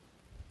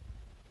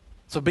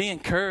 So be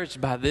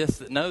encouraged by this,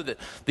 that know that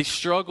these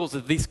struggles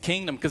of this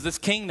kingdom, because this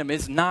kingdom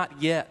is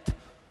not yet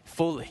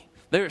fully.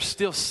 There is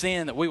still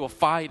sin that we will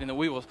fight and that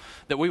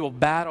we will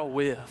battle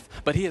with.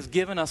 But he has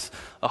given us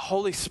a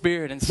Holy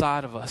Spirit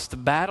inside of us to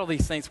battle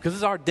these things because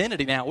it's our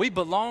identity now. We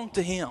belong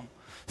to him.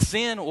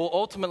 Sin will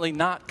ultimately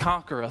not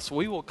conquer us.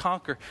 We will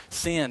conquer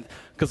sin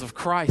because of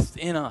Christ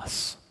in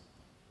us.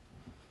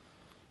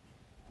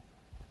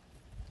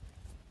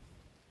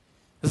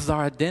 This is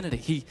our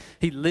identity.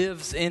 He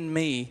lives in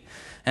me,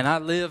 and I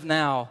live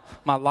now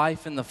my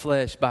life in the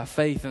flesh by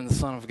faith in the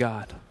Son of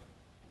God.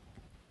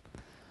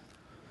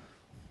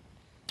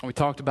 We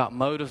talked about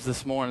motives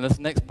this morning. This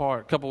next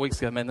part, a couple weeks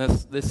ago, man,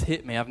 this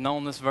hit me. I've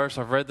known this verse.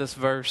 I've read this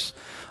verse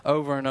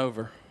over and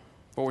over.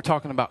 But we're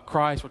talking about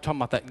Christ. We're talking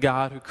about that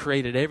God who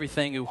created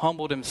everything, who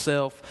humbled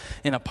himself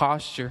in a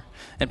posture.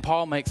 And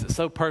Paul makes it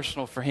so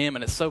personal for him,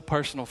 and it's so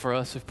personal for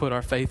us who've put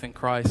our faith in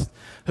Christ,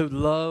 who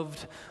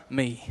loved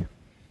me.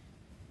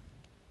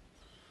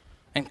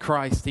 And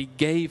Christ, he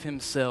gave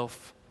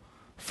himself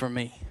for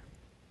me.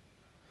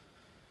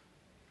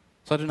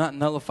 So I do not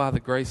nullify the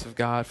grace of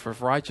God, for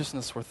if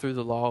righteousness were through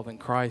the law, then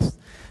Christ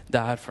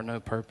died for no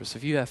purpose.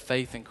 If you have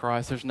faith in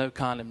Christ, there's no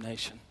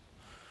condemnation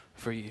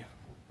for you.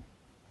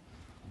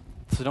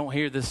 So don't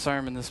hear this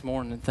sermon this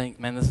morning and think,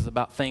 man, this is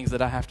about things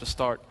that I have to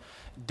start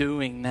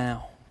doing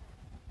now.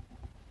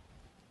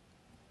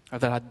 Or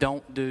that I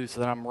don't do so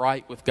that I'm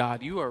right with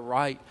God. You are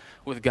right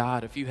with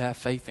God if you have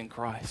faith in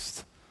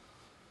Christ.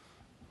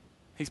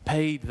 He's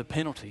paid the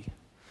penalty.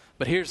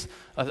 But here's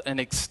an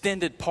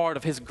extended part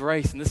of his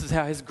grace, and this is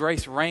how his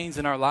grace reigns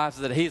in our lives,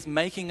 that he is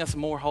making us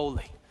more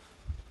holy.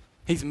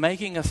 He's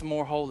making us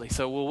more holy.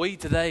 So will we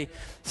today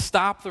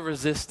stop the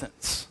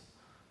resistance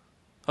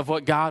of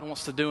what God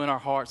wants to do in our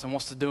hearts and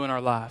wants to do in our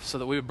lives so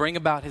that we would bring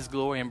about his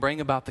glory and bring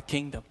about the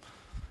kingdom?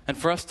 And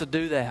for us to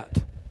do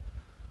that,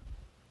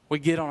 We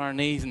get on our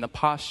knees in the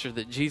posture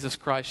that Jesus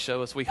Christ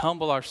showed us. We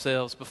humble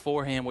ourselves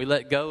before Him. We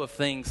let go of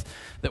things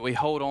that we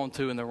hold on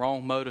to and the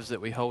wrong motives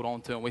that we hold on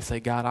to. And we say,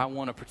 God, I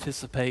want to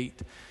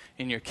participate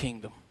in your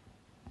kingdom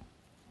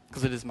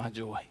because it is my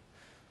joy.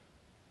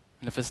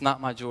 And if it's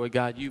not my joy,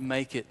 God, you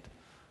make it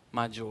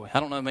my joy. I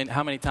don't know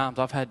how many times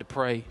I've had to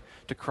pray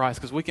to Christ,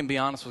 because we can be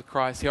honest with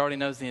Christ. He already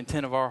knows the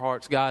intent of our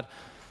hearts. God,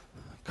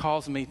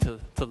 cause me to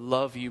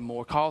love you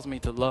more. Cause me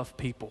to love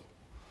people.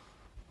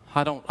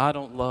 I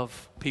don't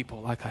love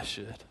people like I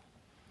should.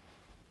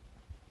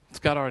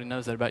 God already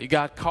knows that about you.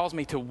 God, cause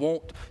me to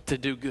want to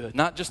do good.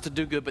 Not just to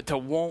do good, but to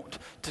want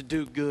to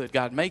do good.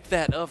 God, make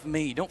that of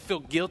me. Don't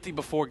feel guilty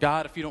before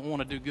God if you don't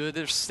want to do good.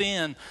 There's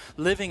sin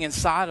living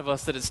inside of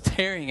us that is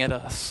tearing at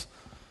us.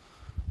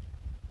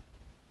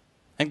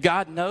 And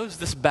God knows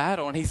this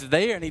battle, and He's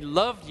there, and He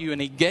loved you,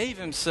 and He gave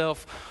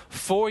Himself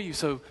for you.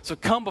 So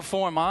come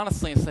before Him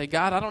honestly and say,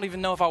 God, I don't even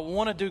know if I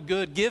want to do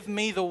good. Give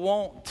me the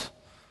want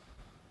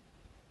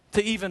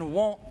to even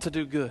want to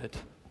do good,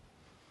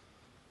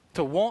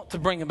 to want to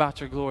bring about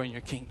your glory in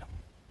your kingdom.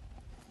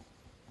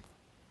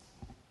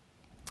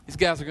 These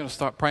guys are going to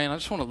start praying. I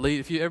just want to lead.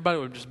 If everybody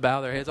would just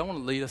bow their heads, I want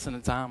to lead us in a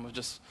time of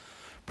just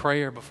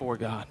prayer before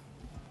God.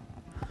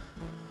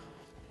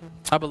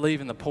 I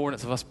believe in the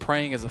importance of us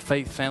praying as a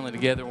faith family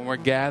together when we're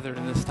gathered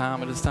in this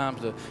time. It is time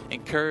to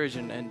encourage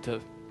and to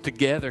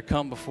together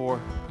come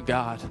before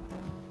God,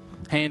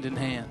 hand in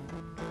hand.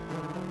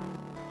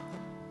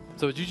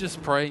 So would you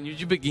just pray and would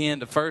you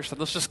begin to first,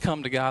 let's just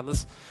come to God.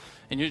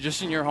 And you're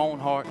just in your own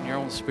heart and your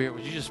own spirit,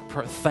 would you just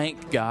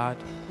thank God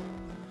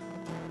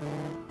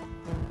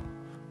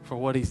for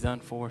what He's done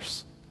for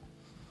us?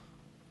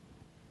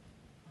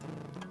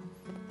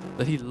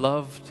 That He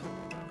loved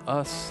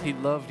us, He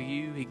loved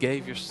you, He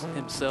gave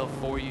Himself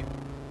for you.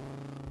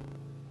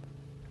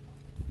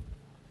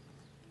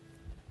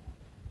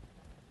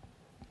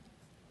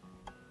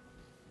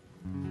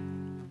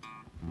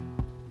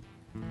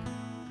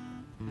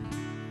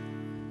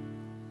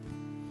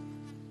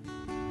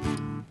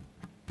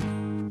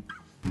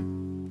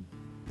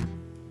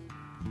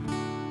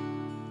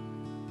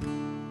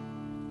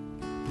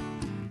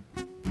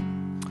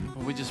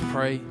 We just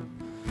pray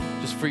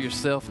just for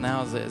yourself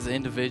now as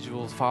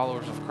individuals,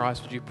 followers of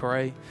Christ. Would you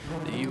pray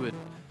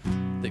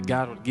that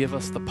God would give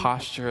us the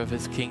posture of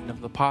His kingdom,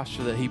 the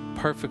posture that He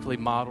perfectly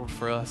modeled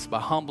for us by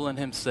humbling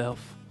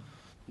Himself,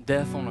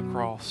 death on a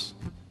cross.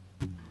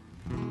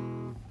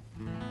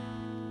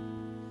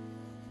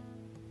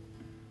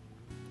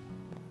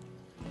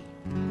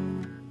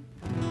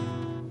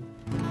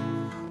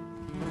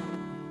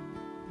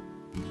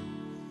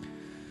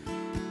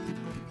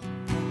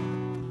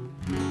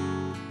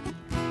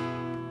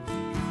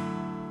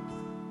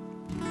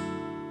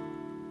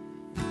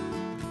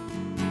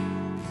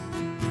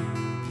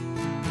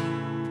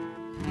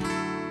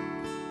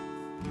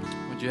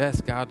 Would you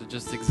ask God to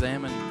just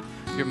examine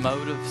your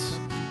motives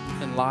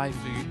in life?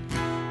 You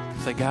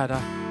say, God,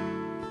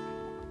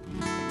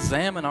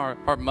 examine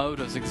our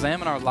motives,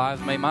 examine our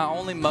lives. May my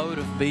only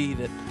motive be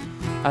that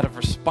out of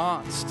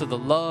response to the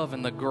love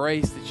and the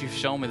grace that you've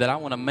shown me, that I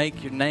want to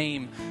make your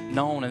name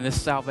known and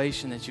this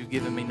salvation that you've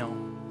given me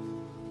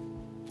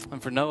known.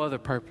 And for no other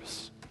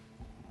purpose.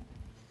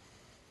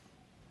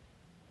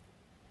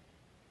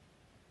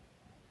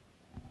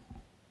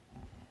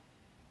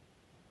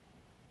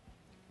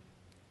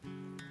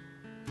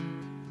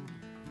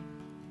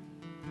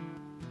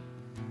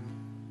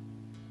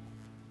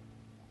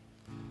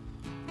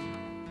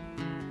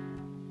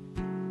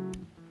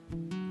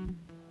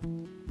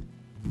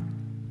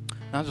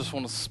 I just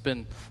want to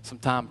spend some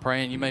time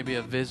praying. You may be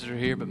a visitor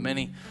here, but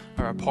many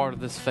are a part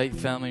of this faith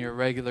family. You're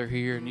regular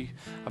here,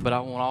 but I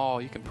want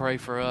all. You can pray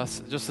for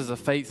us, just as a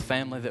faith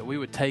family, that we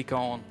would take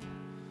on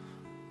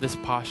this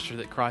posture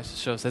that Christ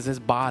shows as His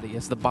body,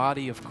 as the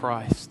body of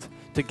Christ,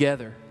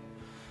 together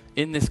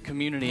in this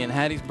community in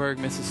Hattiesburg,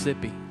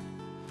 Mississippi.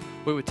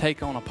 We would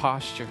take on a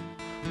posture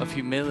of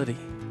humility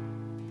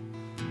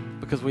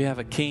because we have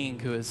a King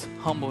who has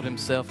humbled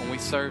Himself, and we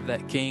serve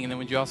that King. And then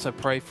would you also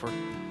pray for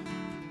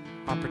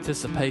our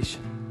participation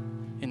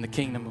in the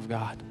kingdom of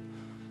God?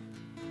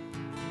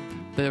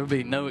 There will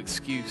be no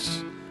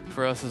excuse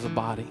for us as a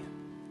body.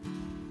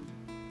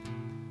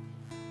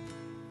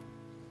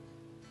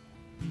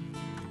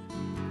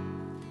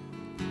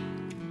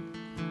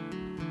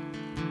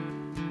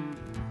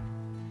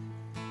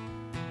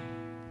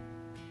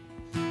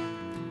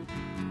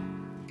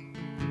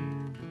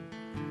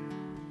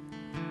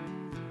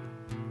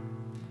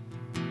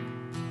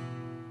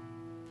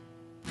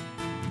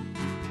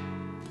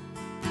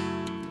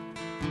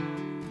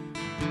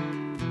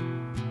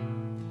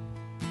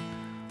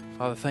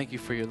 Father, thank you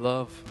for your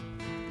love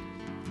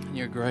and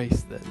your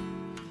grace that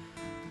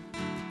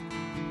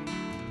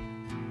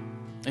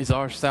is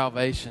our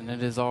salvation.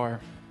 It is our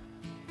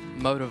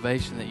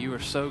motivation that you are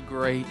so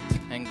great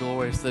and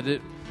glorious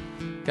that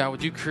God,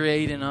 would you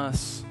create in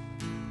us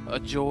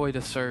a joy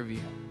to serve you,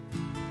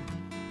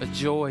 a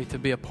joy to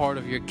be a part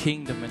of your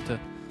kingdom and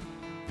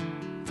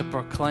to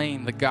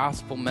proclaim the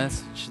gospel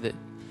message that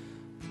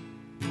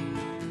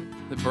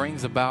that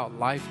brings about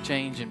life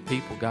change in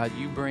people. God,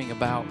 you bring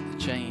about the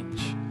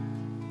change.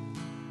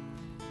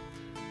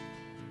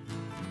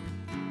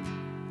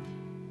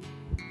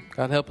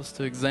 God, help us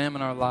to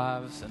examine our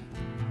lives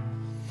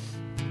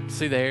and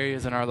see the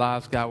areas in our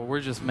lives, God, where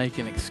we're just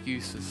making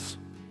excuses,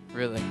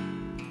 really.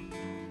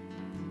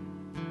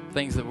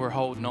 Things that we're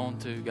holding on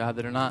to, God,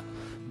 that are not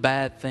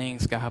bad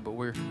things, God, but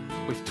we've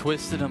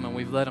twisted them and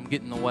we've let them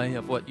get in the way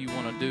of what you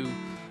want to do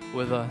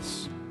with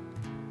us.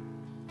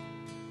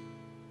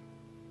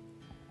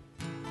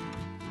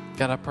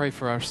 God, I pray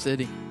for our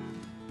city.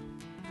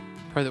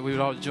 Pray that we would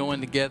all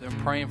join together in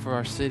praying for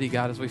our city,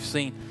 God, as we've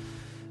seen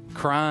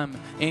crime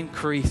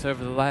increase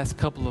over the last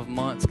couple of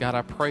months. God,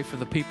 I pray for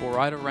the people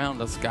right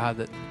around us,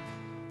 God,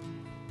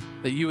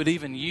 that you would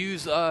even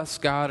use us,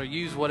 God, or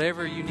use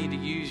whatever you need to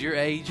use, your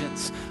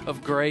agents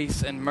of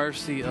grace and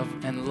mercy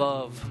and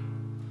love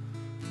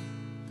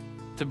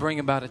to bring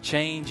about a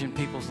change in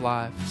people's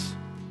lives.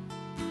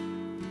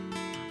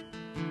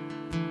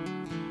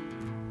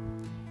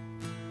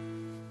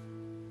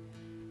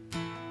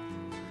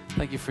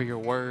 Thank you for your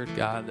word,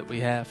 God, that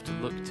we have to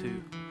look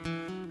to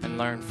and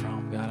learn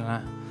from, God. And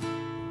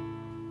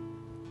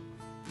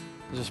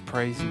I just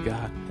praise you,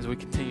 God, as we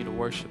continue to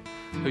worship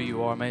who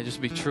you are. May it just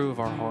be true of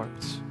our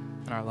hearts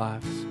and our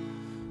lives.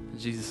 In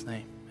Jesus'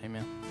 name,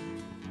 amen.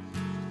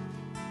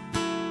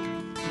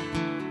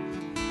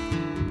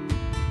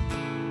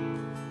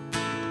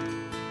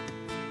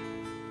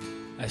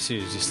 I ask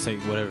you to just take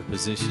whatever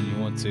position you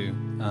want to,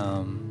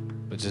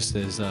 but just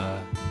as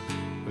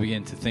we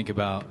begin to think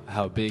about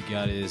how big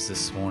God is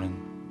this morning,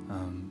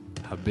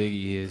 how big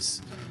He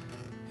is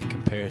in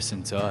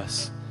comparison to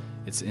us,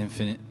 it's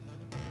infinite.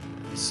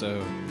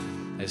 So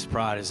as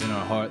pride is in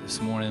our heart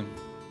this morning,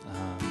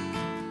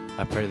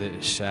 I pray that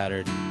it's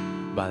shattered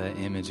by the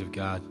image of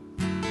God.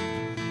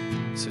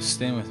 So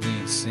stand with me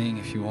and sing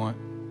if you want,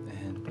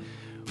 and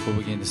we'll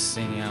begin to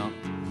sing out